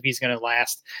 Who knows if he's going to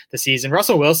last the season.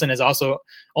 Russell Wilson has also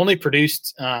only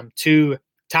produced 2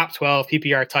 top 12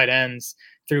 PPR tight ends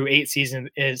through 8 seasons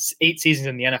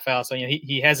in the NFL. So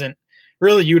he hasn't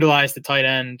really utilized the tight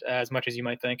end as much as you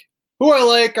might think. Who I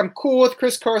like, I'm cool with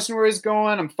Chris Carson where he's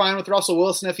going. I'm fine with Russell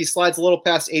Wilson if he slides a little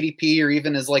past ADP or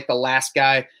even as like the last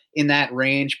guy in that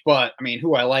range. But I mean,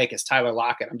 who I like is Tyler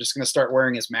Lockett. I'm just going to start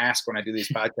wearing his mask when I do these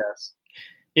podcasts.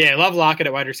 Yeah, I love Lockett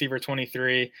at wide receiver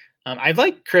 23. I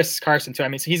like Chris Carson too. I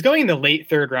mean, so he's going in the late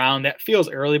 3rd round. That feels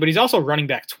early, but he's also running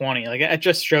back 20. Like it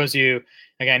just shows you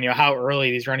again, how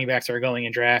early these running backs are going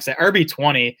in drafts. At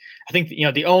RB20, I think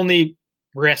the only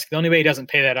way he doesn't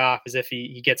pay that off is if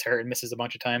he gets hurt and misses a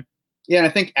bunch of time. Yeah, and I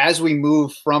think as we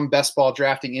move from best ball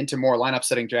drafting into more lineup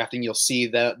setting drafting, you'll see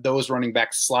that those running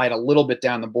backs slide a little bit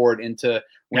down the board into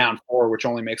round 4, which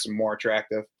only makes them more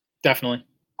attractive. Definitely.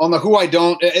 On the who I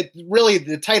don't, really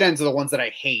the tight ends are the ones that I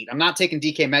hate. I'm not taking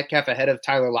DK Metcalf ahead of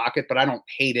Tyler Lockett, but I don't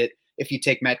hate it if you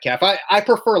take Metcalf. I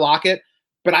prefer Lockett,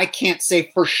 but I can't say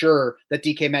for sure that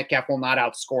DK Metcalf will not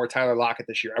outscore Tyler Lockett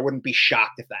this year. I wouldn't be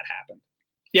shocked if that happened.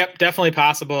 Yep, definitely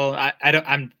possible.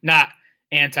 I'm not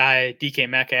anti DK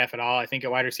Metcalf at all. I think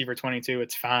at wide receiver 22,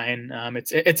 it's fine.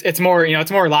 It's more,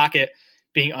 it's more Lockett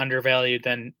being undervalued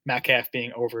than Metcalf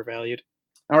being overvalued.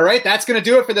 All right, that's going to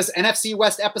do it for this NFC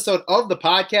West episode of the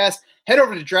podcast. Head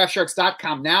over to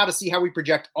draftsharks.com now to see how we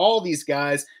project all these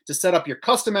guys, to set up your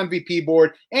custom MVP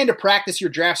board, and to practice your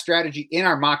draft strategy in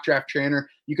our mock draft trainer.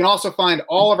 You can also find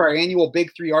all of our annual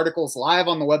Big 3 articles live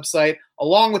on the website,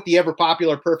 along with the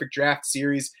ever-popular Perfect Draft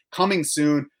series coming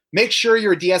soon. Make sure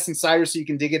you're a DS Insider so you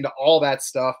can dig into all that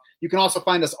stuff. You can also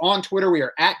find us on Twitter. We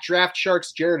are at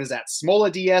DraftSharks. Jared is at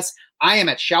SmolaDS. I am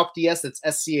at SchaufDS. That's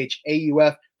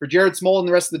SCHAUF. For Jared Smola and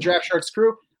the rest of the Draft Sharks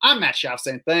crew, I'm Matt Schauf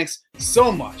saying thanks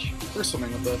so much for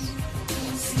swimming with us.